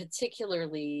element,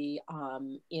 particularly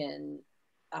in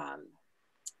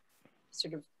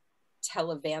sort of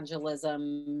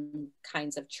televangelism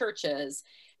kinds of churches,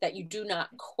 that you do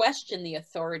not question the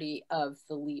authority of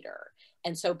the leader.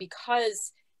 And so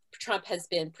because Trump has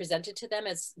been presented to them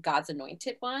as God's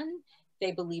anointed one,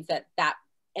 they believe that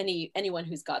anyone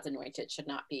who's God's anointed should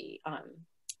not be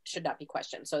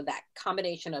questioned. So that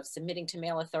combination of submitting to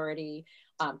male authority,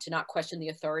 to not question the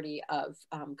authority of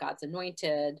God's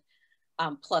anointed,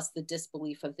 plus the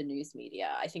disbelief of the news media,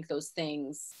 I think those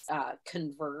things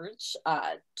converge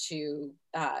to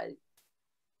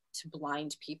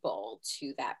blind people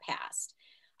to that past.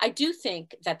 I do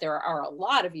think that there are a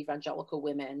lot of evangelical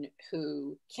women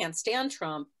who can't stand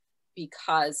Trump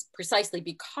precisely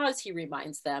because he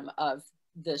reminds them of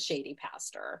the shady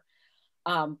pastor.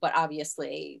 But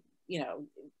obviously,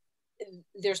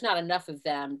 there's not enough of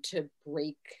them to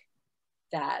break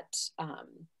that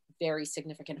very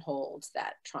significant hold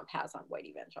that Trump has on white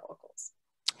evangelicals.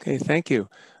 Okay, thank you.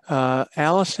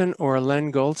 Allison or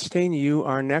Len Goldstein, you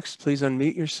are next. Please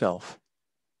unmute yourself.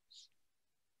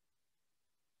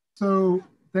 So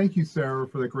Thank you, Sarah,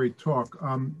 for the great talk.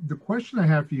 The question I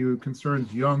have for you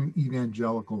concerns young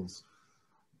evangelicals.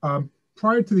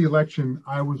 Prior to the election,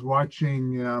 I was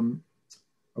watching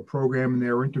a program and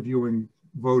they were interviewing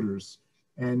voters.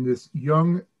 And this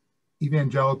young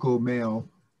evangelical male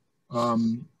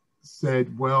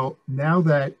said, well, now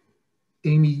that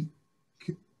Amy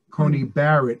Coney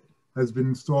Barrett has been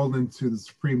installed into the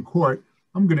Supreme Court,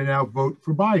 I'm going to now vote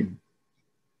for Biden.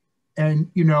 And,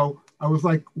 you know, I was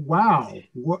like, wow,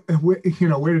 where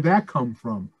did that come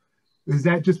from? Is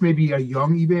that just maybe a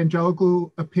young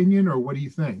evangelical opinion, or what do you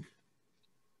think?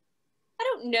 I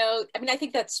don't know. I mean, I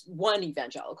think that's one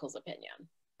evangelical's opinion,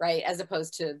 right? As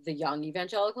opposed to the young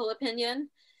evangelical opinion.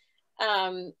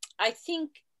 I think,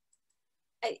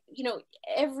 you know,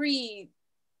 every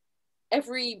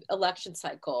election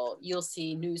cycle, you'll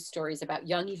see news stories about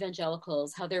young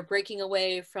evangelicals, how they're breaking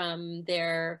away from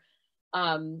their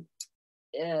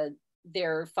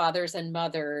fathers and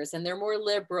mothers, and they're more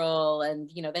liberal, and,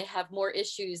 you know, they have more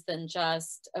issues than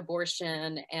just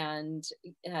abortion and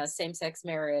same-sex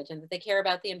marriage, and that they care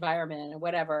about the environment and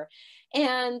whatever.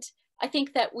 And I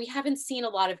think that we haven't seen a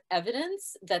lot of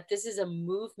evidence that this is a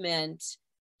movement.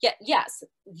 Yes,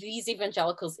 these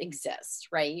evangelicals exist,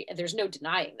 right? There's no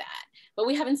denying that. But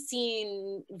we haven't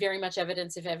seen very much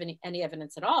evidence, if any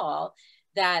evidence at all,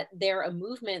 that they're a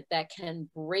movement that can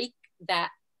break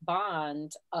that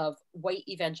bond of white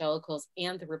evangelicals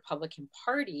and the Republican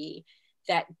Party,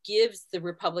 that gives the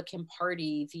Republican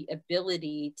Party the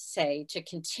ability, say, to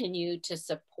continue to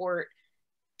support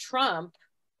Trump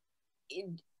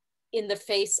in the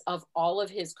face of all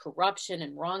of his corruption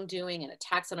and wrongdoing and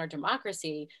attacks on our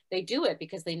democracy. They do it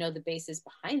because they know the base is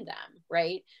behind them,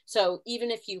 right? So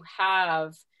even if you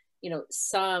have, you know,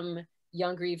 some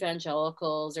younger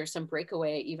evangelicals or some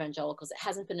breakaway evangelicals, it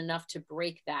hasn't been enough to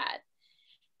break that.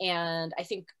 And I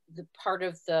think the part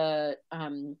of the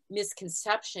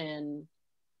misconception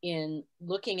in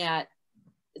looking at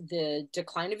the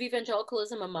decline of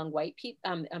evangelicalism among white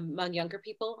people, among younger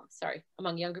people,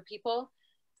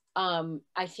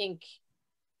 I think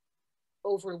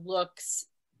overlooks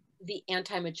the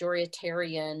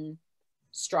anti-majoritarian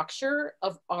structure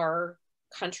of our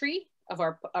country, of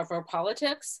our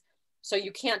politics. So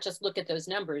you can't just look at those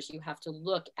numbers. You have to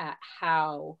look at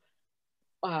how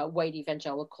white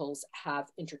evangelicals have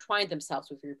intertwined themselves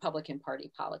with the Republican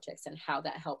Party politics, and how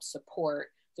that helps support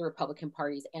the Republican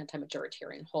Party's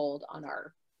anti-majoritarian hold on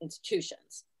our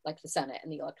institutions, like the Senate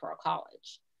and the Electoral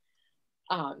College.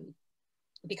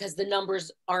 Because the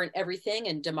numbers aren't everything,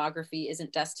 and demography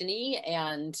isn't destiny.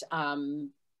 And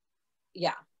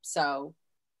yeah, so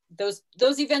those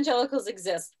evangelicals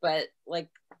exist, but like,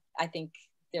 I think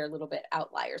they're a little bit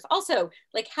outliers. Also,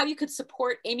 like, how you could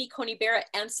support Amy Coney Barrett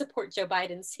and support Joe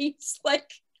Biden seems like,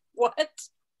 what?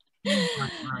 Right.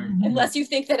 Unless you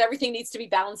think that everything needs to be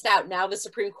balanced out. Now the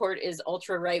Supreme Court is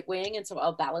ultra right wing, and so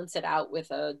I'll balance it out with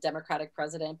a Democratic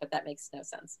president, but that makes no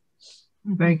sense.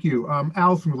 Thank you.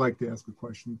 Allison would like to ask a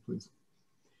question, please.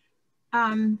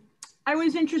 I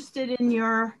was interested in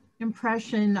your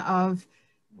impression of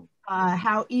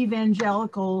how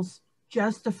evangelicals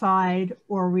justified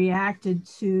or reacted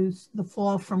to the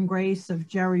fall from grace of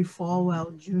Jerry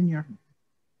Falwell Jr.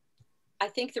 I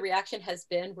think the reaction has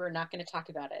been, we're not going to talk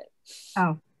about it.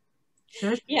 Oh,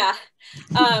 sure. Yeah.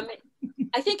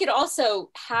 I think it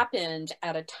also happened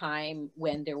at a time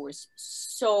when there was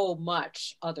so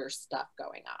much other stuff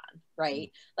going on,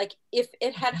 right? Like, if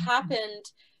it had happened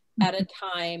at a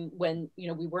time when, you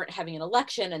know, we weren't having an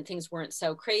election and things weren't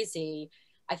so crazy,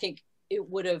 I think it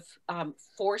would have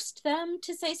forced them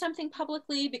to say something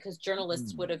publicly, because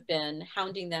journalists would have been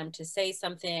hounding them to say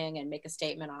something and make a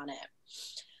statement on it.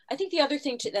 I think the other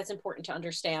thing that's important to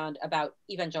understand about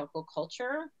evangelical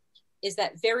culture is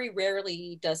that very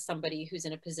rarely does somebody who's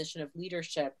in a position of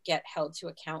leadership get held to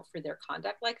account for their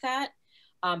conduct like that,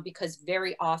 because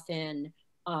very often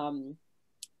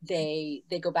they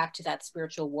go back to that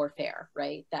spiritual warfare,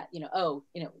 right? That, you know, oh,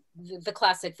 you know, the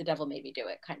classic "the devil made me do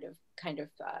it" kind of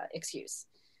excuse.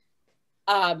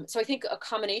 So I think a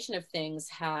combination of things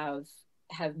have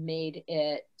made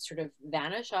it sort of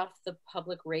vanish off the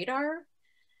public radar.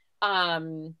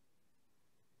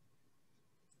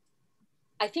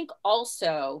 I think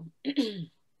also,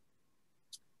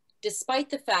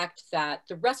 despite the fact that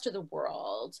the rest of the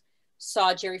world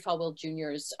saw Jerry Falwell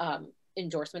Jr.'s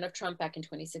endorsement of Trump back in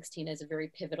 2016 as a very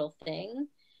pivotal thing,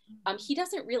 he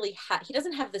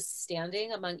doesn't have the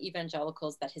standing among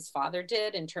evangelicals that his father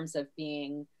did in terms of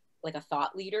being like a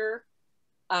thought leader.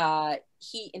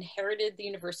 He inherited the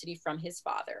university from his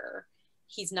father.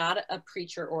 He's not a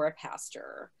preacher or a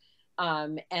pastor.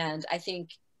 And I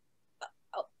think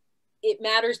it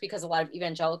matters because a lot of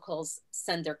evangelicals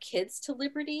send their kids to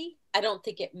Liberty. I don't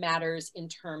think it matters in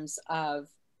terms of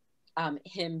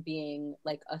him being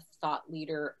like a thought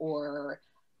leader or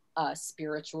a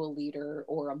spiritual leader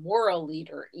or a moral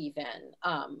leader even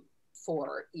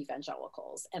for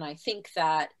evangelicals. And I think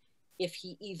that if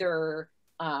he either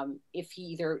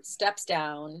steps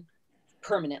down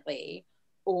permanently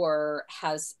or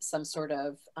has some sort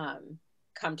of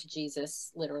come to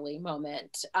Jesus literally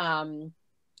moment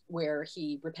where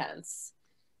he repents,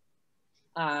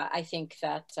 I think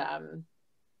that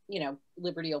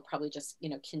Liberty will probably just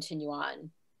continue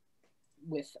on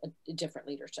with a different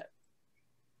leadership.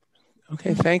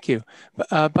 Okay, thank you.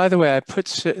 By the way, I put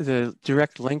the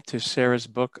direct link to Sarah's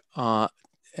book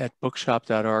at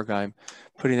bookshop.org. I'm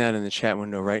putting that in the chat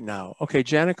window right now. Okay,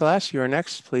 Janet Glass, you're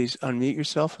next. Please unmute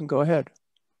yourself and go ahead.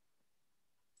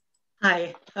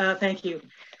 Hi, thank you.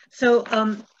 So,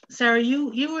 Sarah,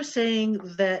 you were saying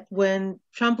that when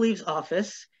Trump leaves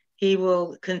office, he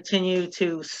will continue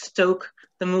to stoke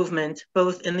the movement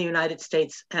both in the United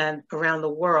States and around the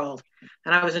world.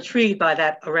 And I was intrigued by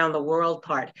that around the world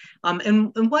part.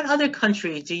 In what other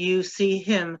country do you see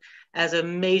him as a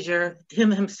major, him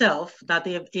himself, not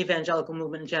the evangelical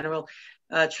movement in general,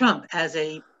 Trump as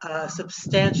a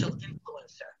substantial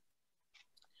influencer?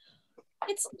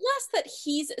 It's less that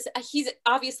he's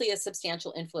obviously a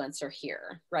substantial influencer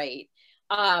here, right?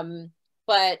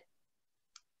 But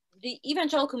the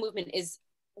evangelical movement is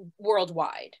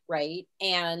worldwide, right?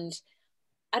 And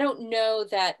I don't know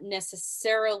that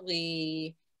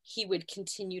necessarily he would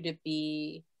continue to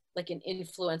be like an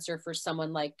influencer for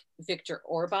someone like Viktor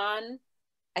Orban.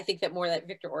 I think that more that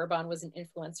Viktor Orban was an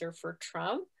influencer for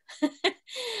Trump.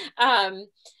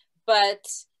 But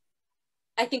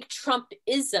I think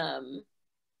Trumpism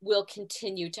will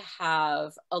continue to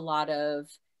have a lot of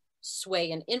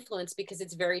sway and influence because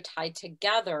it's very tied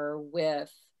together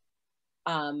with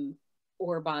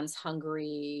Orban's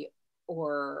Hungary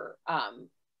or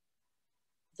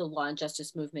the law and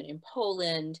justice movement in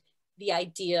Poland, the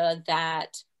idea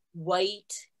that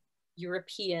white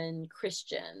European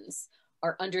Christians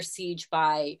are under siege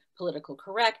by political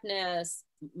correctness,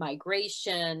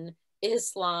 migration,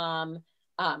 Islam,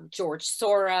 George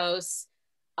Soros,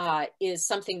 is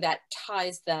something that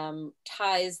ties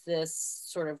this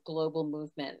sort of global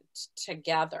movement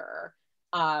together.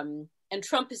 And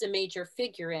Trump is a major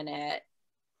figure in it.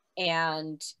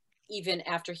 And even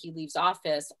after he leaves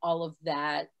office, all of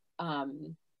that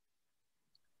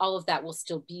will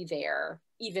still be there,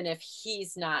 even if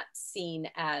he's not seen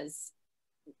as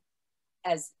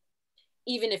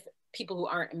even if people who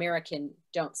aren't American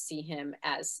don't see him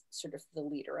as sort of the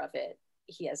leader of it,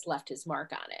 he has left his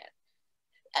mark on it.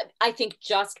 I think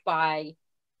just by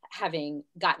having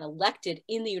gotten elected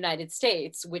in the United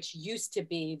States, which used to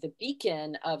be the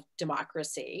beacon of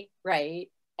democracy, right?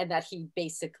 And that he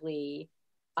basically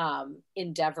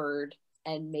endeavored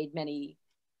and made many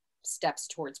steps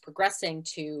towards progressing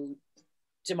to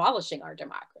demolishing our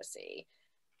democracy.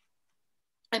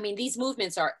 I mean, these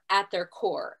movements are at their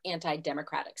core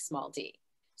anti-democratic, small d.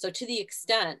 So to the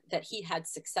extent that he had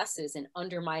successes in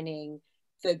undermining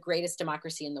the greatest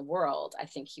democracy in the world, I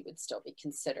think he would still be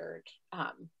considered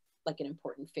like an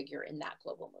important figure in that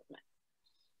global movement.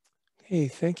 Okay,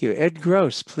 thank you. Ed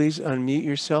Gross, please unmute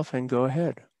yourself and go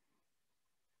ahead.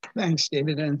 Thanks,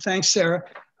 David, and thanks, Sarah.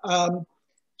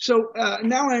 So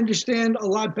now I understand a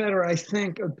lot better, I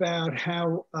think, about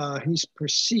how he's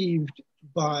perceived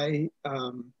by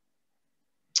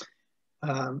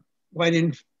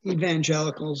white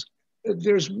evangelicals.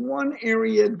 There's one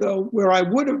area, though, where I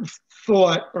would have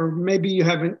thought, or maybe you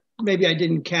haven't, maybe I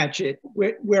didn't catch it,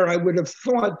 where I would have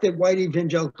thought that white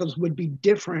evangelicals would be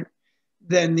different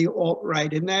than the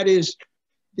alt-right, and that is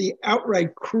the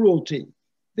outright cruelty.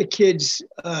 The kids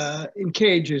in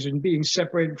cages and being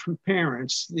separated from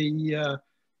parents, the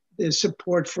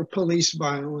support for police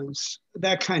violence,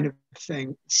 that kind of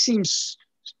thing. It seems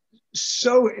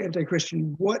so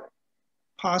anti-Christian. What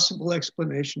possible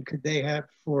explanation could they have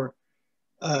for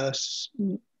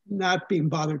not being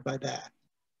bothered by that?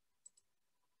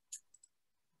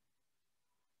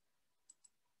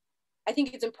 I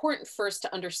think it's important first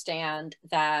to understand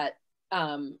that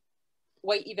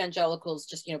white evangelicals,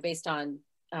 just based on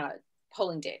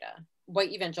polling data,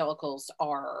 white evangelicals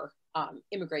are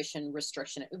immigration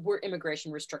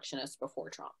restrictionists before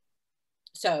Trump.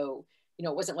 So,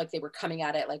 it wasn't like they were coming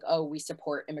at it like, oh, we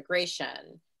support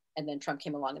immigration, and then Trump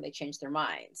came along and they changed their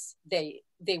minds. They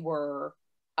were,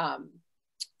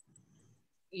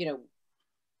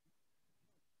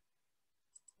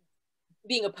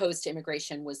 being opposed to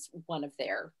immigration was one of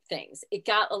their things. It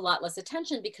got a lot less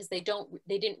attention because they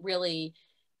didn't really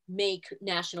make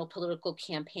national political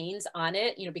campaigns on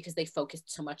it, you know, because they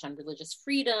focused so much on religious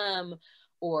freedom,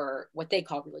 or what they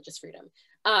call religious freedom,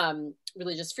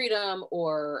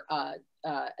 or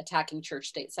attacking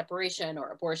church-state separation,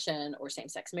 or abortion, or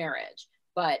same-sex marriage.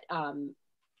 But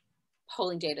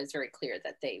polling data is very clear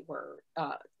that they were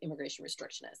immigration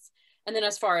restrictionists. And then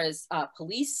as far as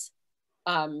police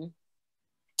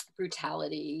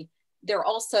brutality, they're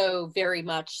also very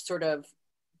much sort of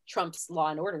Trump's law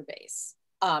and order base.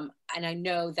 And I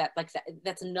know that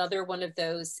that's another one of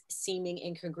those seeming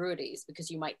incongruities, because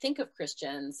you might think of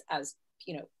Christians as,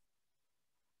 you know,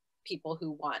 people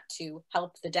who want to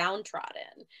help the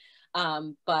downtrodden.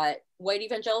 But white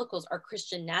evangelicals are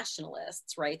Christian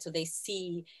nationalists, right? So they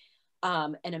see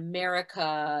an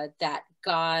America that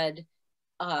God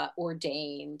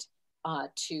ordained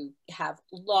to have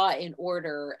law and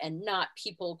order, and not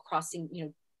people crossing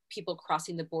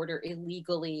the border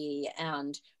illegally,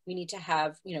 and we need to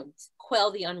have, you know, quell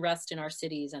the unrest in our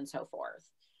cities and so forth.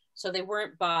 So they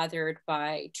weren't bothered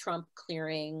by Trump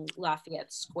clearing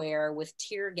Lafayette Square with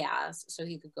tear gas so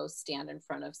he could go stand in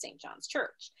front of St. John's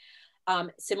Church.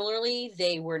 Similarly,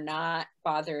 they were not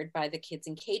bothered by the kids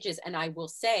in cages. And I will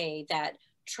say that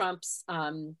Trump's,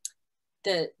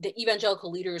 the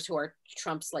evangelical leaders who are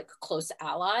Trump's like close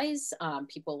allies,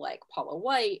 people like Paula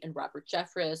White and Robert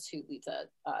Jeffress, who leads a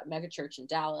megachurch in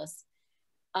Dallas,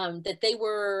 that they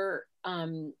were,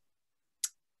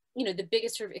 you know, the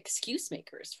biggest sort of excuse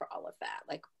makers for all of that.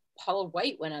 Like Paula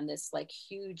White went on this like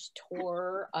huge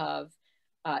tour of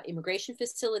immigration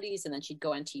facilities, and then she'd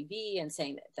go on TV and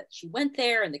saying that she went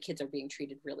there and the kids are being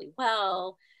treated really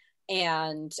well.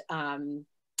 And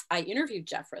I interviewed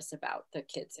Jeffress about the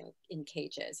kids in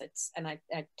cages. And I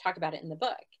talk about it in the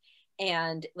book.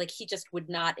 And like, he just would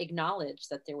not acknowledge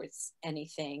that there was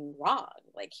anything wrong.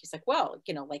 Like, he's like, well,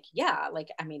 you know, like, yeah, like,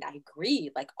 I mean, I agree,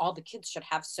 like all the kids should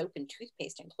have soap and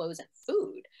toothpaste and clothes and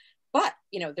food, but,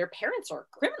 you know, their parents are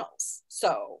criminals.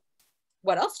 So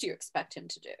what else do you expect him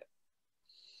to do?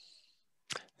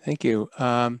 Thank you.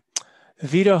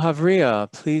 Vito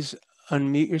Havria, please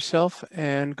unmute yourself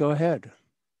and go ahead.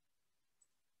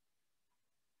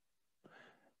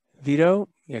 Vito?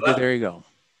 Yeah, good, there you go.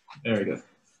 There we go.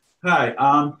 Hi,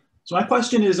 so my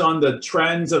question is on the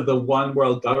trends of the one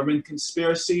world government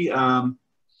conspiracy.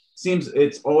 Seems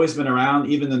it's always been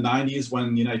around, even in the 90s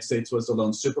when the United States was the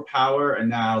lone superpower, and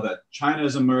now that China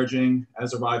is emerging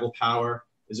as a rival power.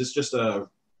 Is this just a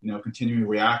continuing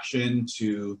reaction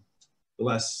to the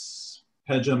less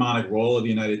hegemonic role of the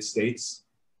United States?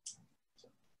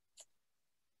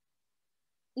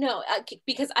 No,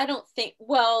 because I don't think,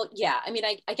 well, yeah, I mean,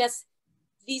 I guess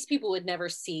these people would never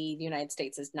see the United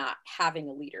States as not having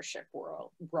a leadership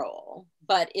role.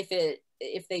 But if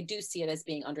they do see it as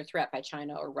being under threat by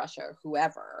China or Russia or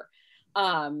whoever,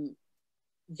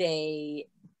 they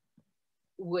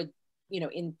would, you know,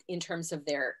 in terms of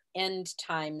their end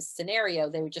times scenario,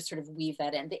 they would just sort of weave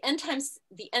that in. The end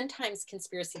times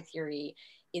conspiracy theory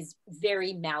is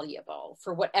very malleable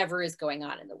for whatever is going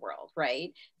on in the world,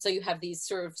 right? So you have these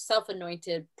sort of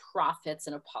self-anointed prophets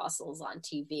and apostles on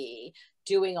TV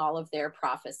doing all of their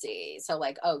prophecy. So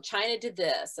like, oh, China did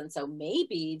this, and so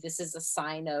maybe this is a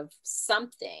sign of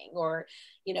something, or,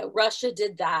 you know, Russia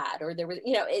did that, or there was,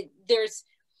 you know,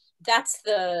 that's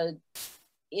the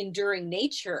enduring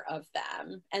nature of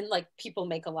them. And like, people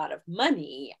make a lot of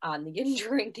money on the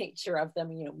enduring nature of them,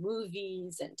 you know,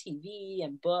 movies and TV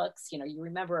and books. You know, you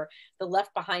remember the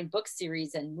Left Behind book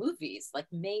series and movies, like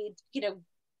made, you know,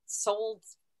 sold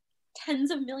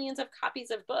tens of millions of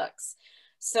copies of books.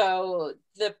 So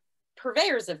the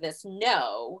purveyors of this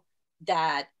know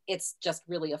that it's just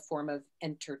really a form of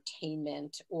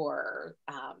entertainment, or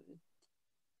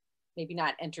maybe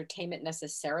not entertainment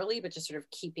necessarily, but just sort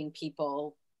of keeping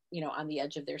people, you know, on the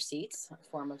edge of their seats, a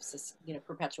form of, you know,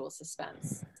 perpetual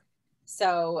suspense.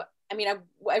 So, I mean, I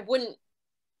wouldn't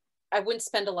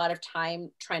spend a lot of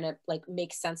time trying to like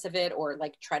make sense of it, or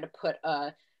like try to put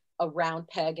a round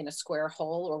peg in a square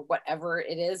hole, or whatever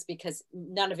it is, because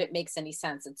none of it makes any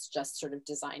sense. It's just sort of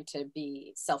designed to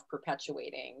be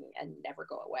self-perpetuating and never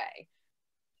go away.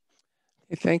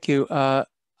 Thank you. iPhone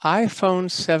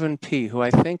 7P, who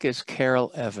I think is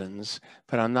Carol Evans,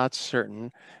 but I'm not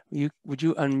certain. Would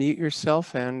you unmute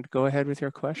yourself and go ahead with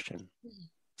your question?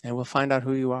 And we'll find out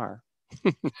who you are.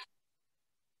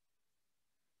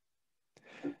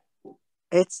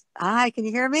 Hi, can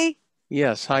you hear me?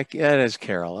 Yes, hi, that is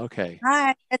Carol. Okay.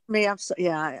 Hi, it's me.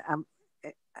 I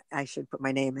should put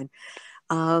my name in.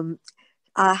 Hi,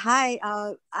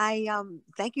 I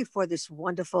thank you for this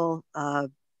wonderful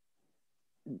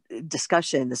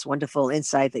discussion, this wonderful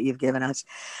insight that you've given us.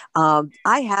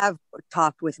 I have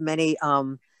talked with many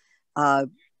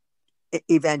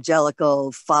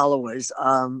evangelical followers,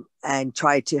 and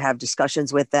try to have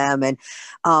discussions with them. And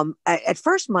at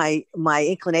first, my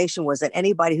inclination was that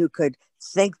anybody who could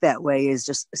think that way is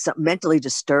just mentally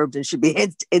disturbed and should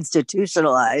be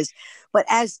institutionalized. But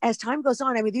as time goes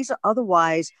on, I mean, these are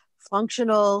otherwise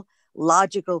functional,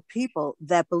 logical people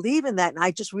that believe in that. And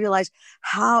I just realized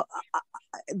how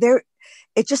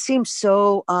it just seems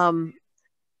so,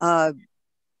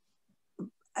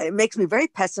 it makes me very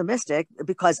pessimistic,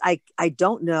 because I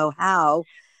don't know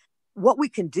what we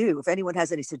can do. If anyone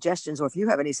has any suggestions, or if you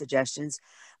have any suggestions,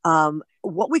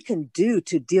 what we can do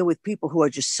to deal with people who are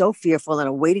just so fearful and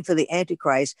are waiting for the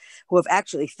Antichrist, who have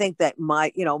actually think that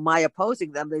my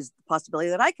opposing them is the possibility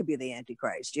that I could be the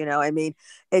Antichrist. I mean,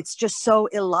 it's just so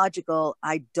illogical.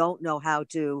 I don't know how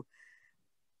to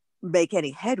make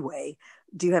any headway.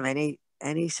 Do you have any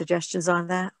suggestions on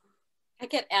that? I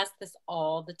get asked this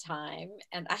all the time,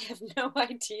 and I have no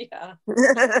idea.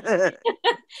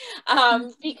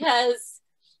 Because,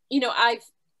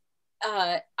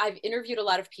 I've interviewed a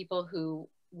lot of people who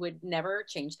would never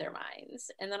change their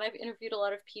minds. And then I've interviewed a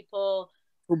lot of people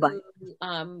who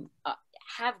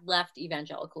have left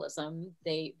evangelicalism.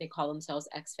 They call themselves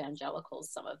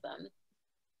ex-evangelicals, some of them.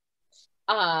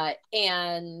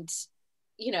 And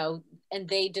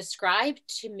they described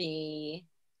to me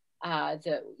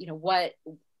what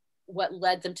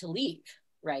led them to leave,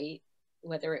 right?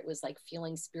 Whether it was like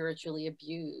feeling spiritually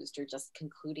abused, or just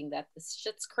concluding that this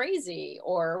shit's crazy,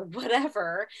 or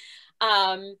whatever.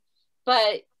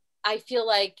 But I feel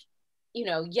like,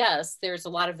 yes, there's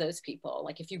a lot of those people.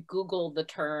 Like, if you Google the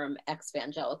term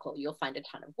ex-evangelical, you'll find a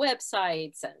ton of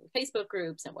websites and Facebook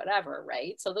groups and whatever,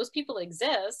 right? So those people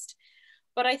exist.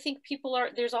 But I think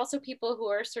there's also people who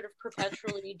are sort of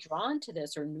perpetually drawn to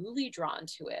this, or newly drawn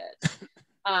to it.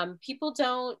 People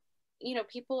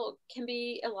can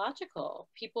be illogical.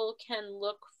 People can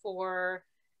look for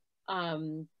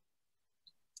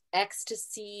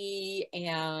ecstasy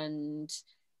and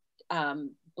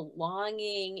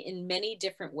belonging in many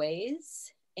different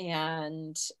ways.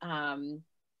 And,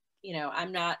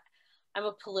 I'm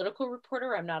a political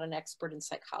reporter. I'm not an expert in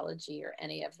psychology or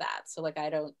any of that. So I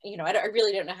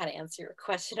really don't know how to answer your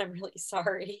question. I'm really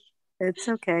sorry. It's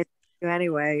okay.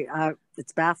 Anyway,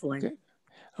 it's baffling.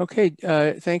 Okay.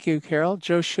 Thank you, Carol.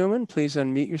 Joe Schumann, please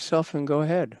unmute yourself and go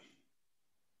ahead.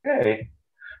 Hey.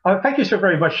 Thank you so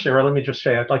very much, Sarah. Let me just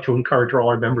say, I'd like to encourage all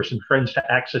our members and friends to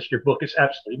access your book. It's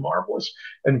absolutely marvelous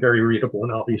and very readable,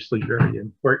 and obviously very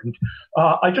important.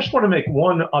 I just want to make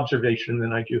one observation, and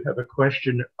then I do have a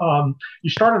question. You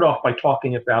started off by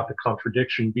talking about the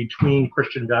contradiction between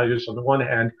Christian values on the one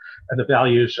hand and the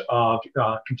values of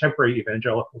contemporary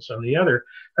evangelicals on the other.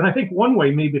 And I think one way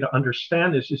maybe to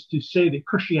understand this is to say that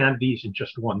Christianity isn't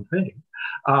just one thing.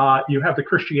 You have the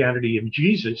Christianity of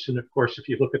Jesus, and of course, if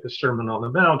you look at the Sermon on the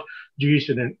Mount,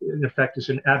 Jesus, in effect, is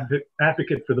an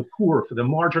advocate for the poor, for the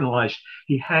marginalized.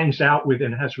 He hangs out with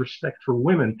and has respect for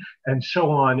women, and so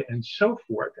on and so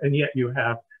forth. And yet you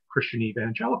have Christian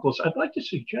evangelicals. I'd like to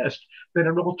suggest that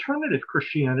an alternative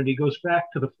Christianity goes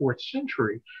back to the 4th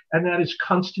century, and that is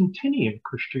Constantinian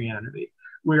Christianity,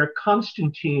 where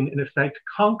Constantine, in effect,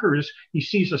 conquers. He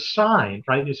sees a sign,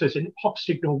 right? It says, in hoc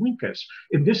signo vinces,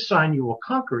 in this sign you will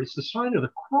conquer. It's the sign of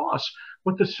the cross,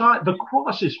 but the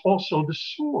cross is also the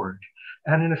sword.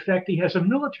 And in effect, he has a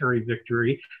military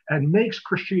victory and makes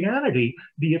Christianity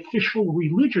the official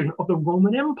religion of the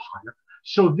Roman Empire.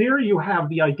 So there you have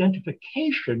the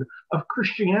identification of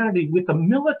Christianity with the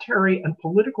military and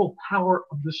political power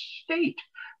of the state,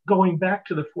 going back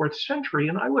to the 4th century.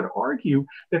 And I would argue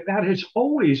that that has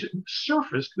always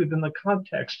surfaced within the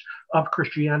context of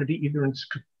Christianity, either in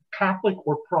Catholic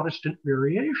or Protestant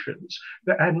variations.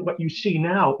 And what you see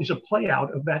now is a play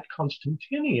out of that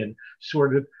Constantinian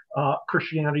sort of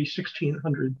Christianity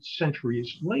 1600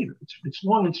 centuries later. It's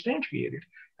long instantiated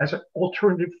as an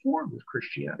alternative form of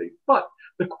Christianity. But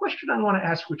the question I want to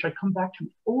ask, which I come back to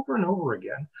over and over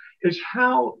again, is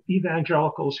how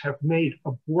evangelicals have made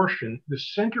abortion the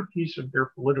centerpiece of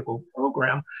their political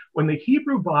program when the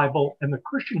Hebrew Bible and the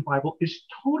Christian Bible is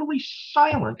totally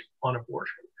silent on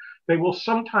abortion. They will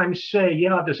sometimes say,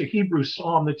 yeah, there's a Hebrew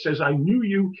psalm that says, I knew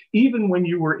you even when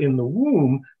you were in the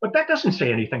womb, but that doesn't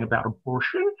say anything about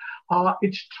abortion.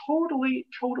 It's totally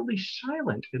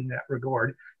silent in that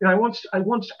regard. And I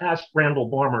once asked Randall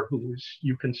Balmer, who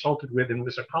you consulted with and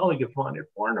was a colleague of mine at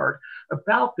Barnard,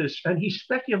 about this, and he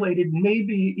speculated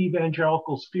maybe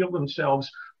evangelicals feel themselves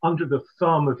under the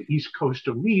thumb of East Coast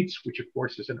elites, which of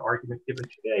course is an argument given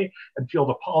today, and feel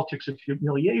the politics of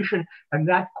humiliation, and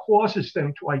that causes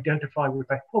them to identify with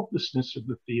the helplessness of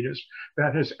the fetus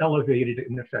that has elevated,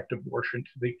 in effect, abortion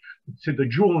to the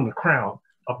jewel in the crown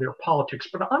of their politics.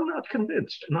 But I'm not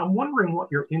convinced, and I'm wondering what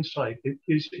your insight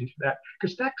is into that,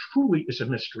 because that truly is a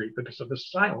mystery because of the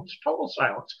silence, total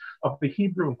silence of the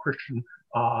Hebrew and Christian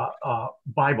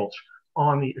Bibles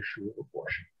on the issue of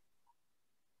abortion.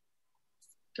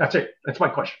 That's it. That's my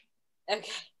question.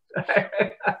 Okay.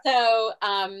 So,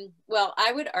 well,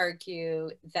 I would argue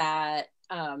that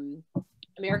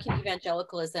American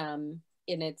evangelicalism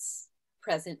in its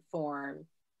present form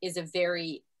is a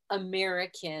very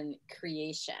American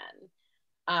creation.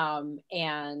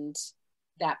 And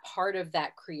that part of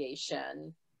that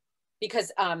creation,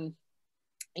 because,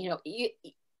 you know,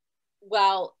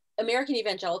 while American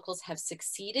evangelicals have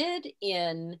succeeded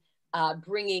in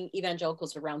bringing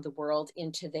evangelicals around the world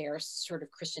into their sort of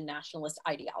Christian nationalist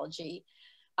ideology,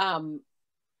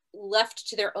 left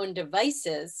to their own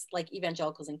devices, like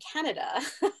evangelicals in Canada,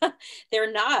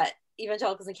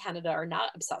 evangelicals in Canada are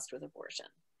not obsessed with abortion.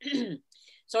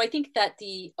 So I think that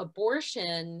the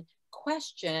abortion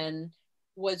question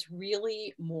was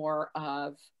really more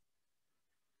of,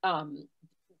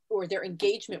 or their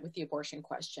engagement with the abortion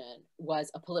question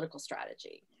was a political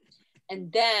strategy.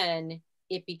 And then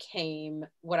it became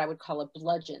what I would call a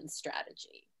bludgeon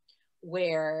strategy,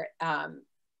 where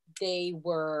they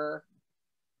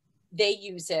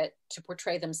use it to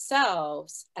portray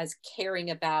themselves as caring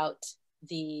about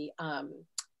the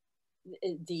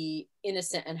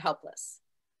innocent and helpless,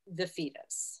 the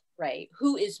fetus, right?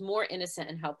 Who is more innocent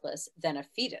and helpless than a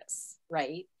fetus,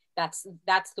 right? That's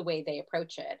the way they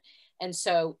approach it. And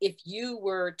so if you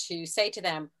were to say to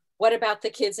them, what about the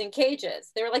kids in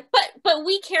cages? They were like, but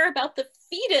we care about the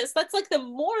fetus. That's like the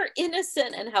more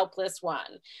innocent and helpless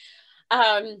one.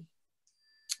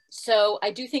 So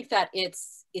I do think that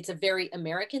it's a very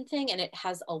American thing, and it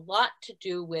has a lot to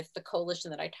do with the coalition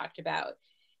that I talked about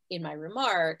in my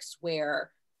remarks,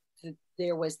 where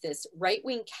there was this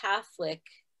right-wing Catholic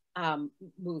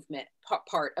movement,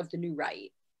 part of the new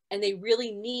right. And they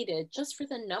really needed, just for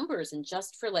the numbers and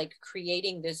just for like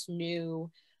creating this new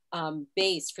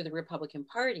base for the Republican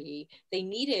Party, they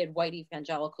needed white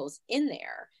evangelicals in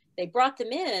there. They brought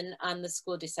them in on the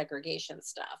school desegregation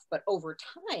stuff, but over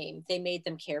time, they made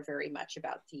them care very much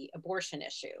about the abortion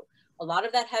issue. A lot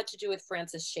of that had to do with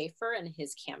Francis Schaeffer and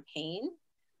his campaign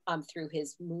through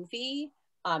his movie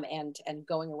and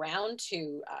going around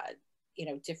to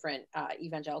different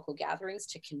evangelical gatherings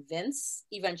to convince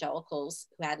evangelicals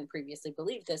who hadn't previously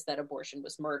believed this that abortion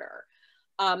was murder.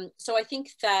 So I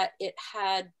think that it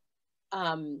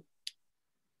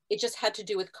just had to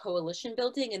do with coalition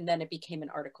building, and then it became an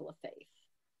article of faith.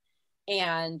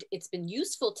 And it's been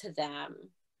useful to them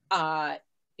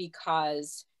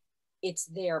because it's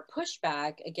their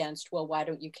pushback against, well, why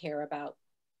don't you care about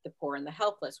the poor and the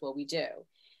helpless? Well, we do.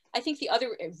 I think the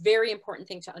other very important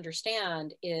thing to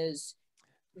understand is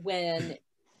when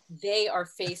they are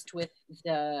faced with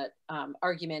the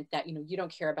argument that, you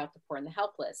don't care about the poor and the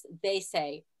helpless, they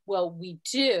say, well, we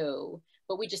do,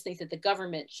 but we just think that the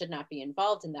government should not be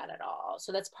involved in that at all.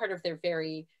 So that's part of their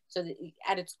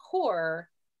at its core,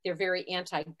 they're very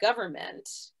anti-government.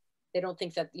 They don't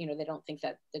think that,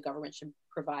 the government should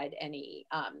provide any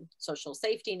social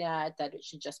safety net, that it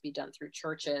should just be done through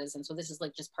churches. And so this is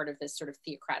like just part of this sort of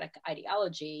theocratic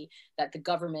ideology that the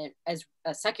government, as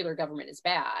a secular government, is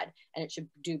bad and it should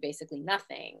do basically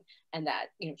nothing, and that,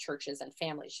 churches and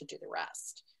families should do the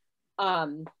rest. I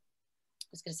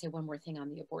was going to say one more thing on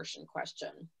the abortion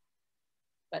question,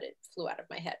 but it flew out of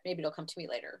my head. Maybe it'll come to me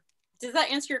later. Does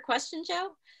that answer your question,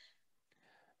 Joe?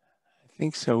 I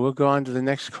think so. We'll go on to the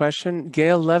next question.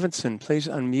 Gail Levinson, please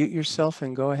unmute yourself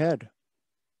and go ahead.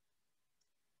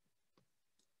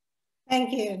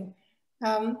 Thank you.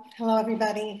 Hello,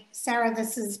 everybody. Sara,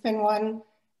 this has been one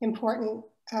important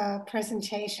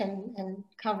presentation and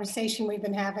conversation we've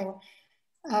been having.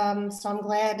 So I'm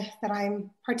glad that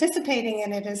I'm participating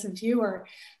in it as a viewer.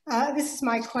 This is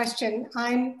my question.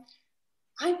 I'm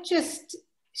just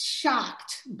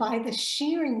shocked by the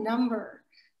sheer number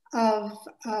of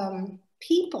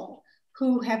people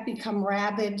who have become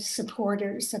rabid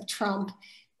supporters of Trump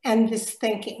and this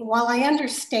thinking. While I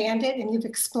understand it, and you've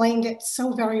explained it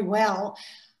so very well,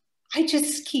 I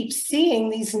just keep seeing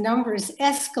these numbers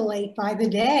escalate by the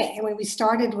day. I mean, we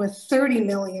started with 30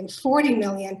 million, 40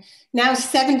 million, now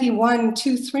 71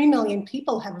 to 3 million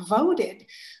people have voted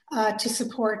to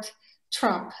support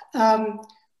Trump.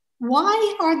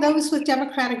 Why are those with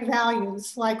democratic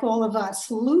values, like all of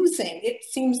us, losing? It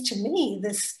seems to me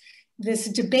this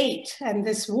debate and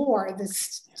this war,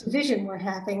 this division we're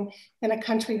having in a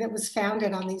country that was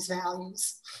founded on these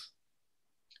values?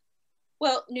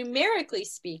 Well, numerically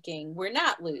speaking, we're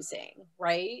not losing,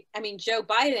 right? I mean, Joe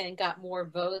Biden got more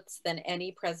votes than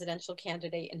any presidential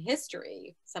candidate in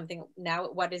history. Something now,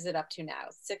 what is it up to now?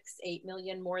 6, 8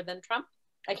 million more than Trump?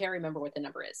 I can't remember what the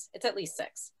number is. It's at least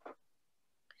 6.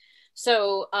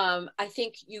 So I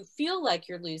think you feel like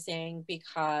you're losing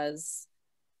because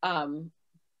the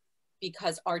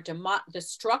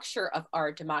structure of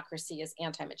our democracy is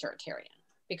anti-majoritarian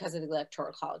because of the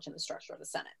Electoral College and the structure of the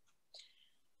Senate.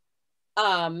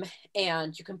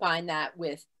 And you combine that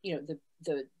with, you know,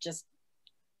 the just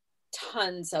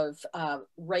tons of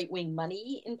right-wing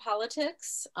money in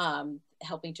politics,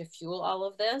 helping to fuel all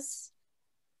of this.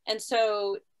 And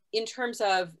so in terms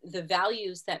of the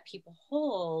values that people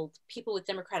hold, people with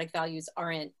democratic values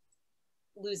aren't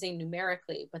losing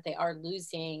numerically, but they are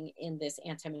losing in this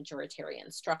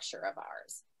anti-majoritarian structure of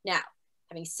ours. Now,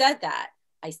 having said that,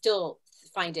 I still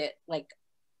find it like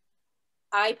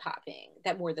eye-popping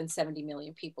that more than 70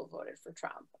 million people voted for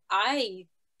Trump. I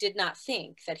did not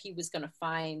think that he was going to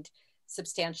find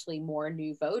substantially more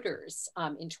new voters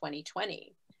in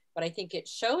 2020. But I think it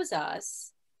shows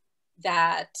us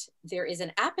that there is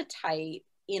an appetite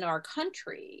in our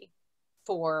country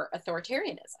for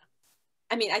authoritarianism.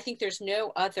 I mean, I think there's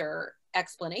no other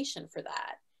explanation for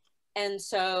that. And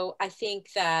so I think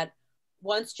that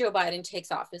once Joe Biden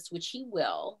takes office, which he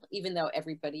will, even though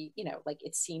everybody, you know, like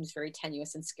it seems very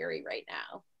tenuous and scary right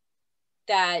now,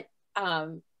 that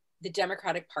the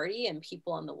Democratic Party and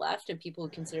people on the left and people who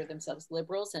consider themselves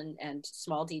liberals and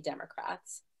small d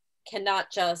Democrats cannot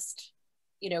just,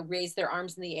 you know, raise their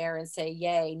arms in the air and say,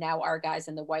 yay, now our guys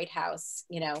in the White House,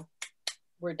 you know,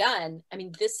 we're done. I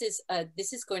mean, this is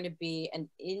going to be an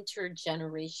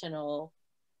intergenerational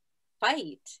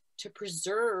fight to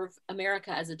preserve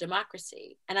America as a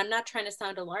democracy. And I'm not trying to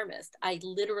sound alarmist. I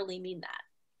literally mean that.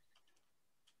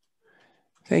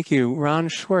 Thank you. Ron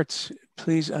Schwartz,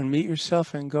 please unmute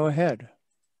yourself and go ahead.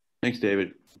 Thanks,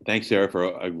 David. Thanks, Sarah, for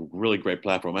a really great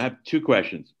platform. I have 2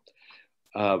 questions.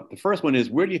 The first one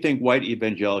is, where do you think white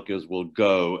evangelicals will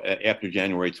go after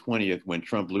January 20th when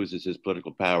Trump loses his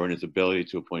political power and his ability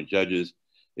to appoint judges,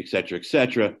 et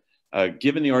cetera,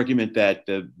 given the argument that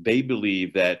they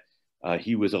believe that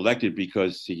he was elected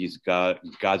because he's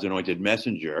God's anointed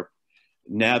messenger?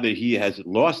 Now that he has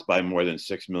lost by more than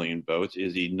 6 million votes,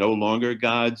 is he no longer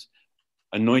God's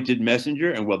anointed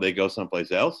messenger, and will they go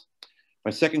someplace else?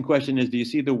 My second question is, do you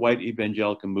see the white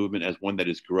evangelical movement as one that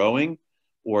is growing,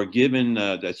 or given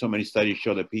that so many studies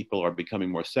show that people are becoming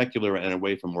more secular and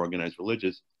away from organized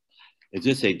religious, is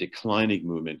this a declining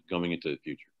movement going into the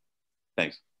future?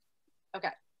 Thanks.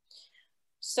 Okay.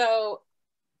 So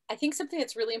I think something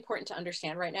that's really important to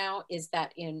understand right now is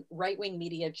that in right-wing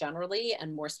media generally,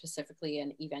 and more specifically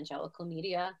in evangelical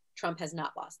media, Trump has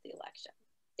not lost the election.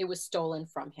 It was stolen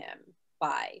from him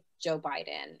by Joe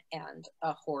Biden and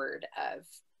a horde of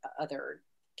other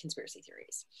conspiracy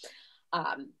theories.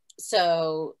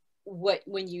 So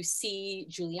when you see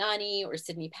Giuliani or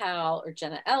Sidney Powell or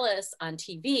Jenna Ellis on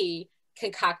TV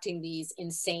concocting these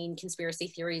insane conspiracy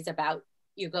theories about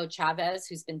Hugo Chavez,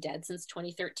 who's been dead since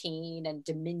 2013, and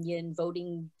Dominion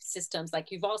voting systems, like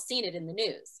you've all seen it in the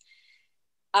news.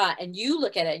 And you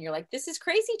look at it and you're like, this is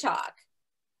crazy talk.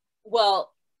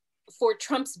 Well, for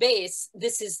Trump's base,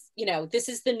 this is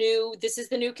the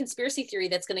new conspiracy theory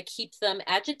that's going to keep them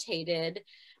agitated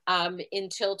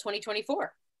until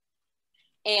 2024.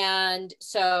 And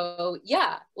so,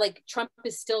 yeah, like Trump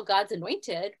is still God's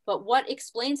anointed, but what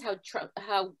explains how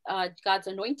God's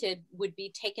anointed would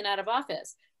be taken out of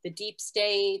office? The deep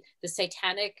state, the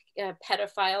satanic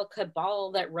pedophile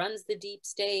cabal that runs the deep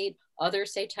state, other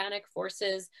satanic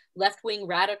forces, left-wing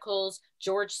radicals,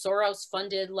 George Soros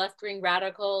funded left-wing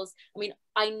radicals. I mean,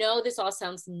 I know this all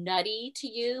sounds nutty to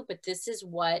you, but this is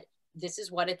what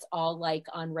it's all like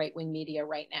on right-wing media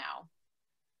right now.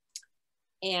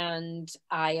 And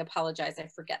I apologize, I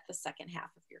forget the second half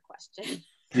of your question.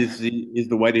 Is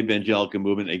the white evangelical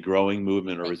movement a growing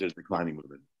movement, or is it a declining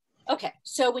movement? Okay,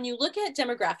 so when you look at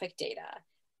demographic data,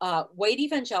 white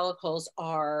evangelicals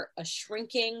are a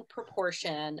shrinking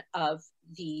proportion of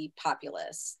the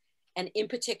populace, and in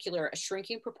particular, a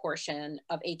shrinking proportion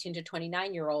of 18 to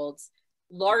 29-year-olds,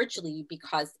 largely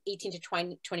because 18 to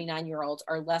 29-year-olds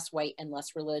are less white and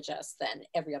less religious than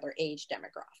every other age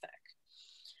demographic.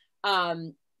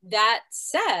 That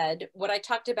said, what I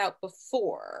talked about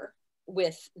before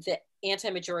with the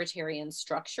anti-majoritarian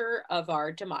structure of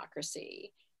our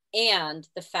democracy and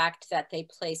the fact that they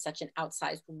play such an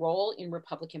outsized role in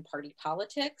Republican Party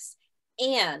politics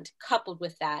And coupled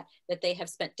with that, that they have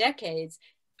spent decades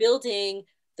building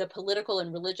the political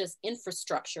and religious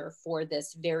infrastructure for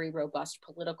this very robust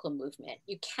political movement.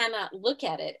 You cannot look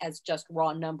at it as just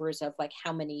raw numbers of like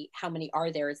how many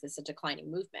are there? Is this a declining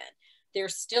movement?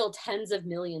 There's still tens of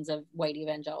millions of white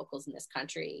evangelicals in this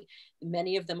country.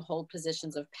 Many of them hold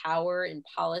positions of power in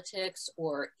politics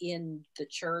or in the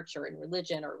church or in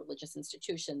religion or religious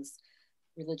institutions,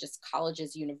 religious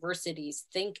colleges, universities,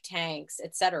 think tanks,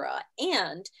 etc.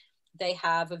 And they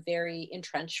have a very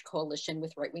entrenched coalition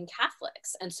with right-wing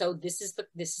Catholics. And so this is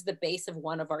the base of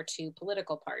one of our two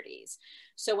political parties.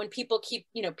 So when people keep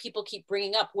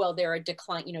bringing up, well, they're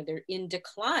they're in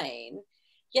decline.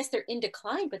 Yes, they're in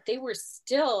decline, but they were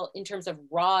still, in terms of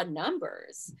raw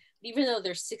numbers, even though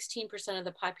they're 16% of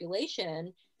the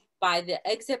population, by the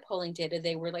exit polling data,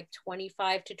 they were like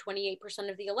 25 to 28%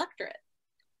 of the electorate.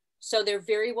 So they're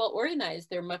very well organized.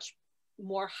 They're much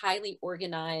more highly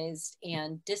organized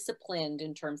and disciplined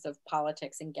in terms of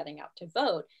politics and getting out to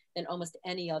vote than almost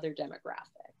any other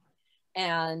demographic.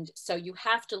 And so you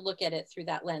have to look at it through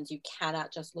that lens. You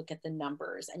cannot just look at the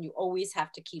numbers, and you always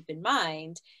have to keep in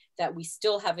mind that we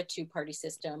still have a two-party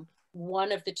system.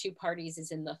 One of the two parties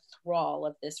is in the thrall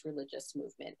of this religious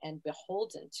movement and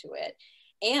beholden to it.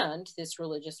 And this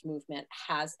religious movement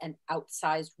has an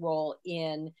outsized role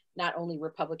in not only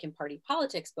Republican Party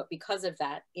politics, but because of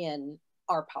that, in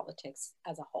our politics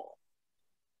as a whole.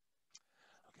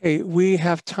 Okay, we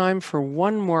have time for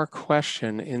one more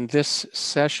question in this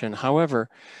session. However,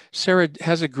 Sara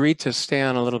has agreed to stay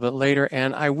on a little bit later,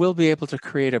 and I will be able to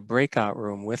create a breakout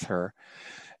room with her.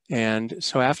 And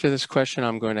so after this question,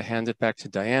 I'm going to hand it back to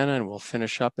Diana, and we'll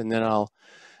finish up, and then I'll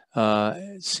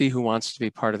see who wants to be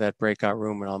part of that breakout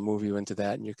room, and I'll move you into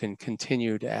that, and you can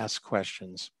continue to ask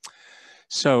questions.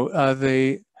 So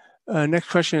the next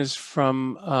question is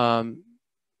from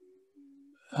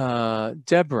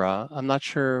Deborah. I'm not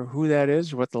sure who that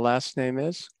is or what the last name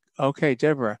is. Okay,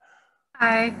 Deborah.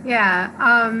 Hi, yeah.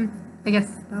 I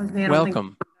guess that was me.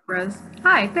 Welcome.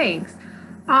 Hi, thanks.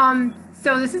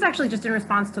 So this is actually just in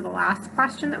response to the last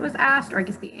question that was asked, or I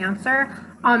guess the answer.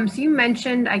 So you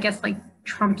mentioned, I guess, like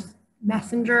Trump's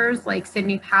messengers, like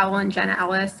Sidney Powell and Jenna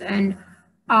Ellis. And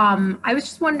I was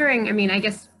just wondering, I mean, I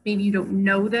guess maybe you don't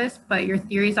know this, but your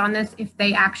theories on this, if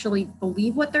they actually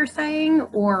believe what they're saying,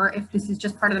 or if this is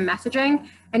just part of the messaging.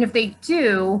 And if they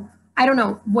do, I don't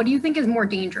know, what do you think is more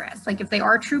dangerous? Like if they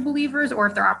are true believers or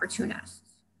if they're opportunists?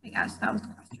 I guess that was the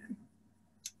question.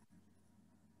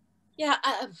 Yeah,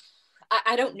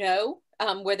 I don't know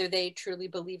whether they truly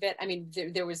believe it. I mean,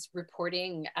 there was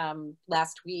reporting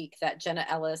last week that Jenna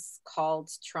Ellis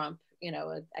called Trump, you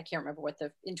know, I can't remember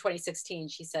in 2016,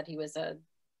 she said he was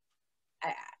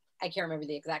I can't remember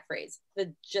the exact phrase.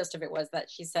 The gist of it was that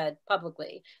she said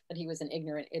publicly that he was an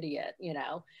ignorant idiot, you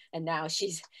know, and now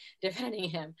she's defending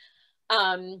him.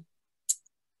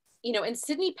 You know, and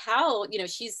Sidney Powell, you know,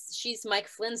 she's Mike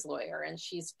Flynn's lawyer, and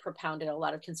she's propounded a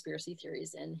lot of conspiracy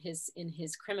theories in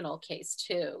his criminal case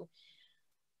too.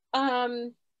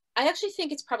 I actually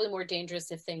think it's probably more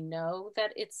dangerous if they know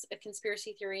that it's a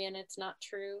conspiracy theory and it's not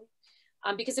true.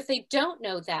 Because if they don't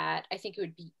know that, I think it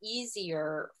would be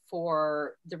easier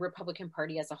for the Republican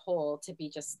Party as a whole to be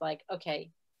just like,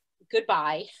 okay,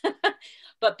 goodbye.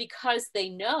 But because they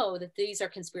know that these are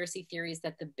conspiracy theories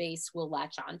that the base will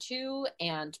latch onto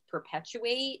and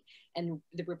perpetuate, and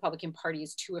the Republican Party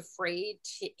is too afraid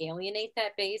to alienate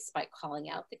that base by calling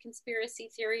out the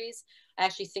conspiracy theories, I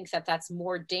actually think that that's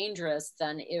more dangerous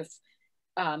than if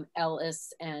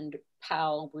Ellis and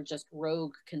Powell were just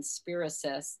rogue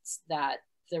conspiracists that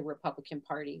the Republican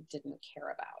Party didn't care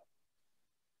about.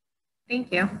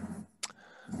 Thank you.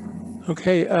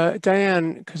 Okay,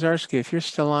 Diane Kozarski, if you're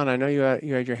still on, I know you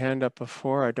had your hand up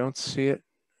before. I don't see it.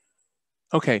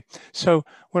 Okay, so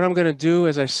what I'm going to do,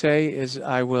 as I say, is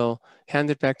I will hand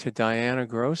it back to Diana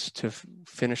Gross to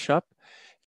finish up.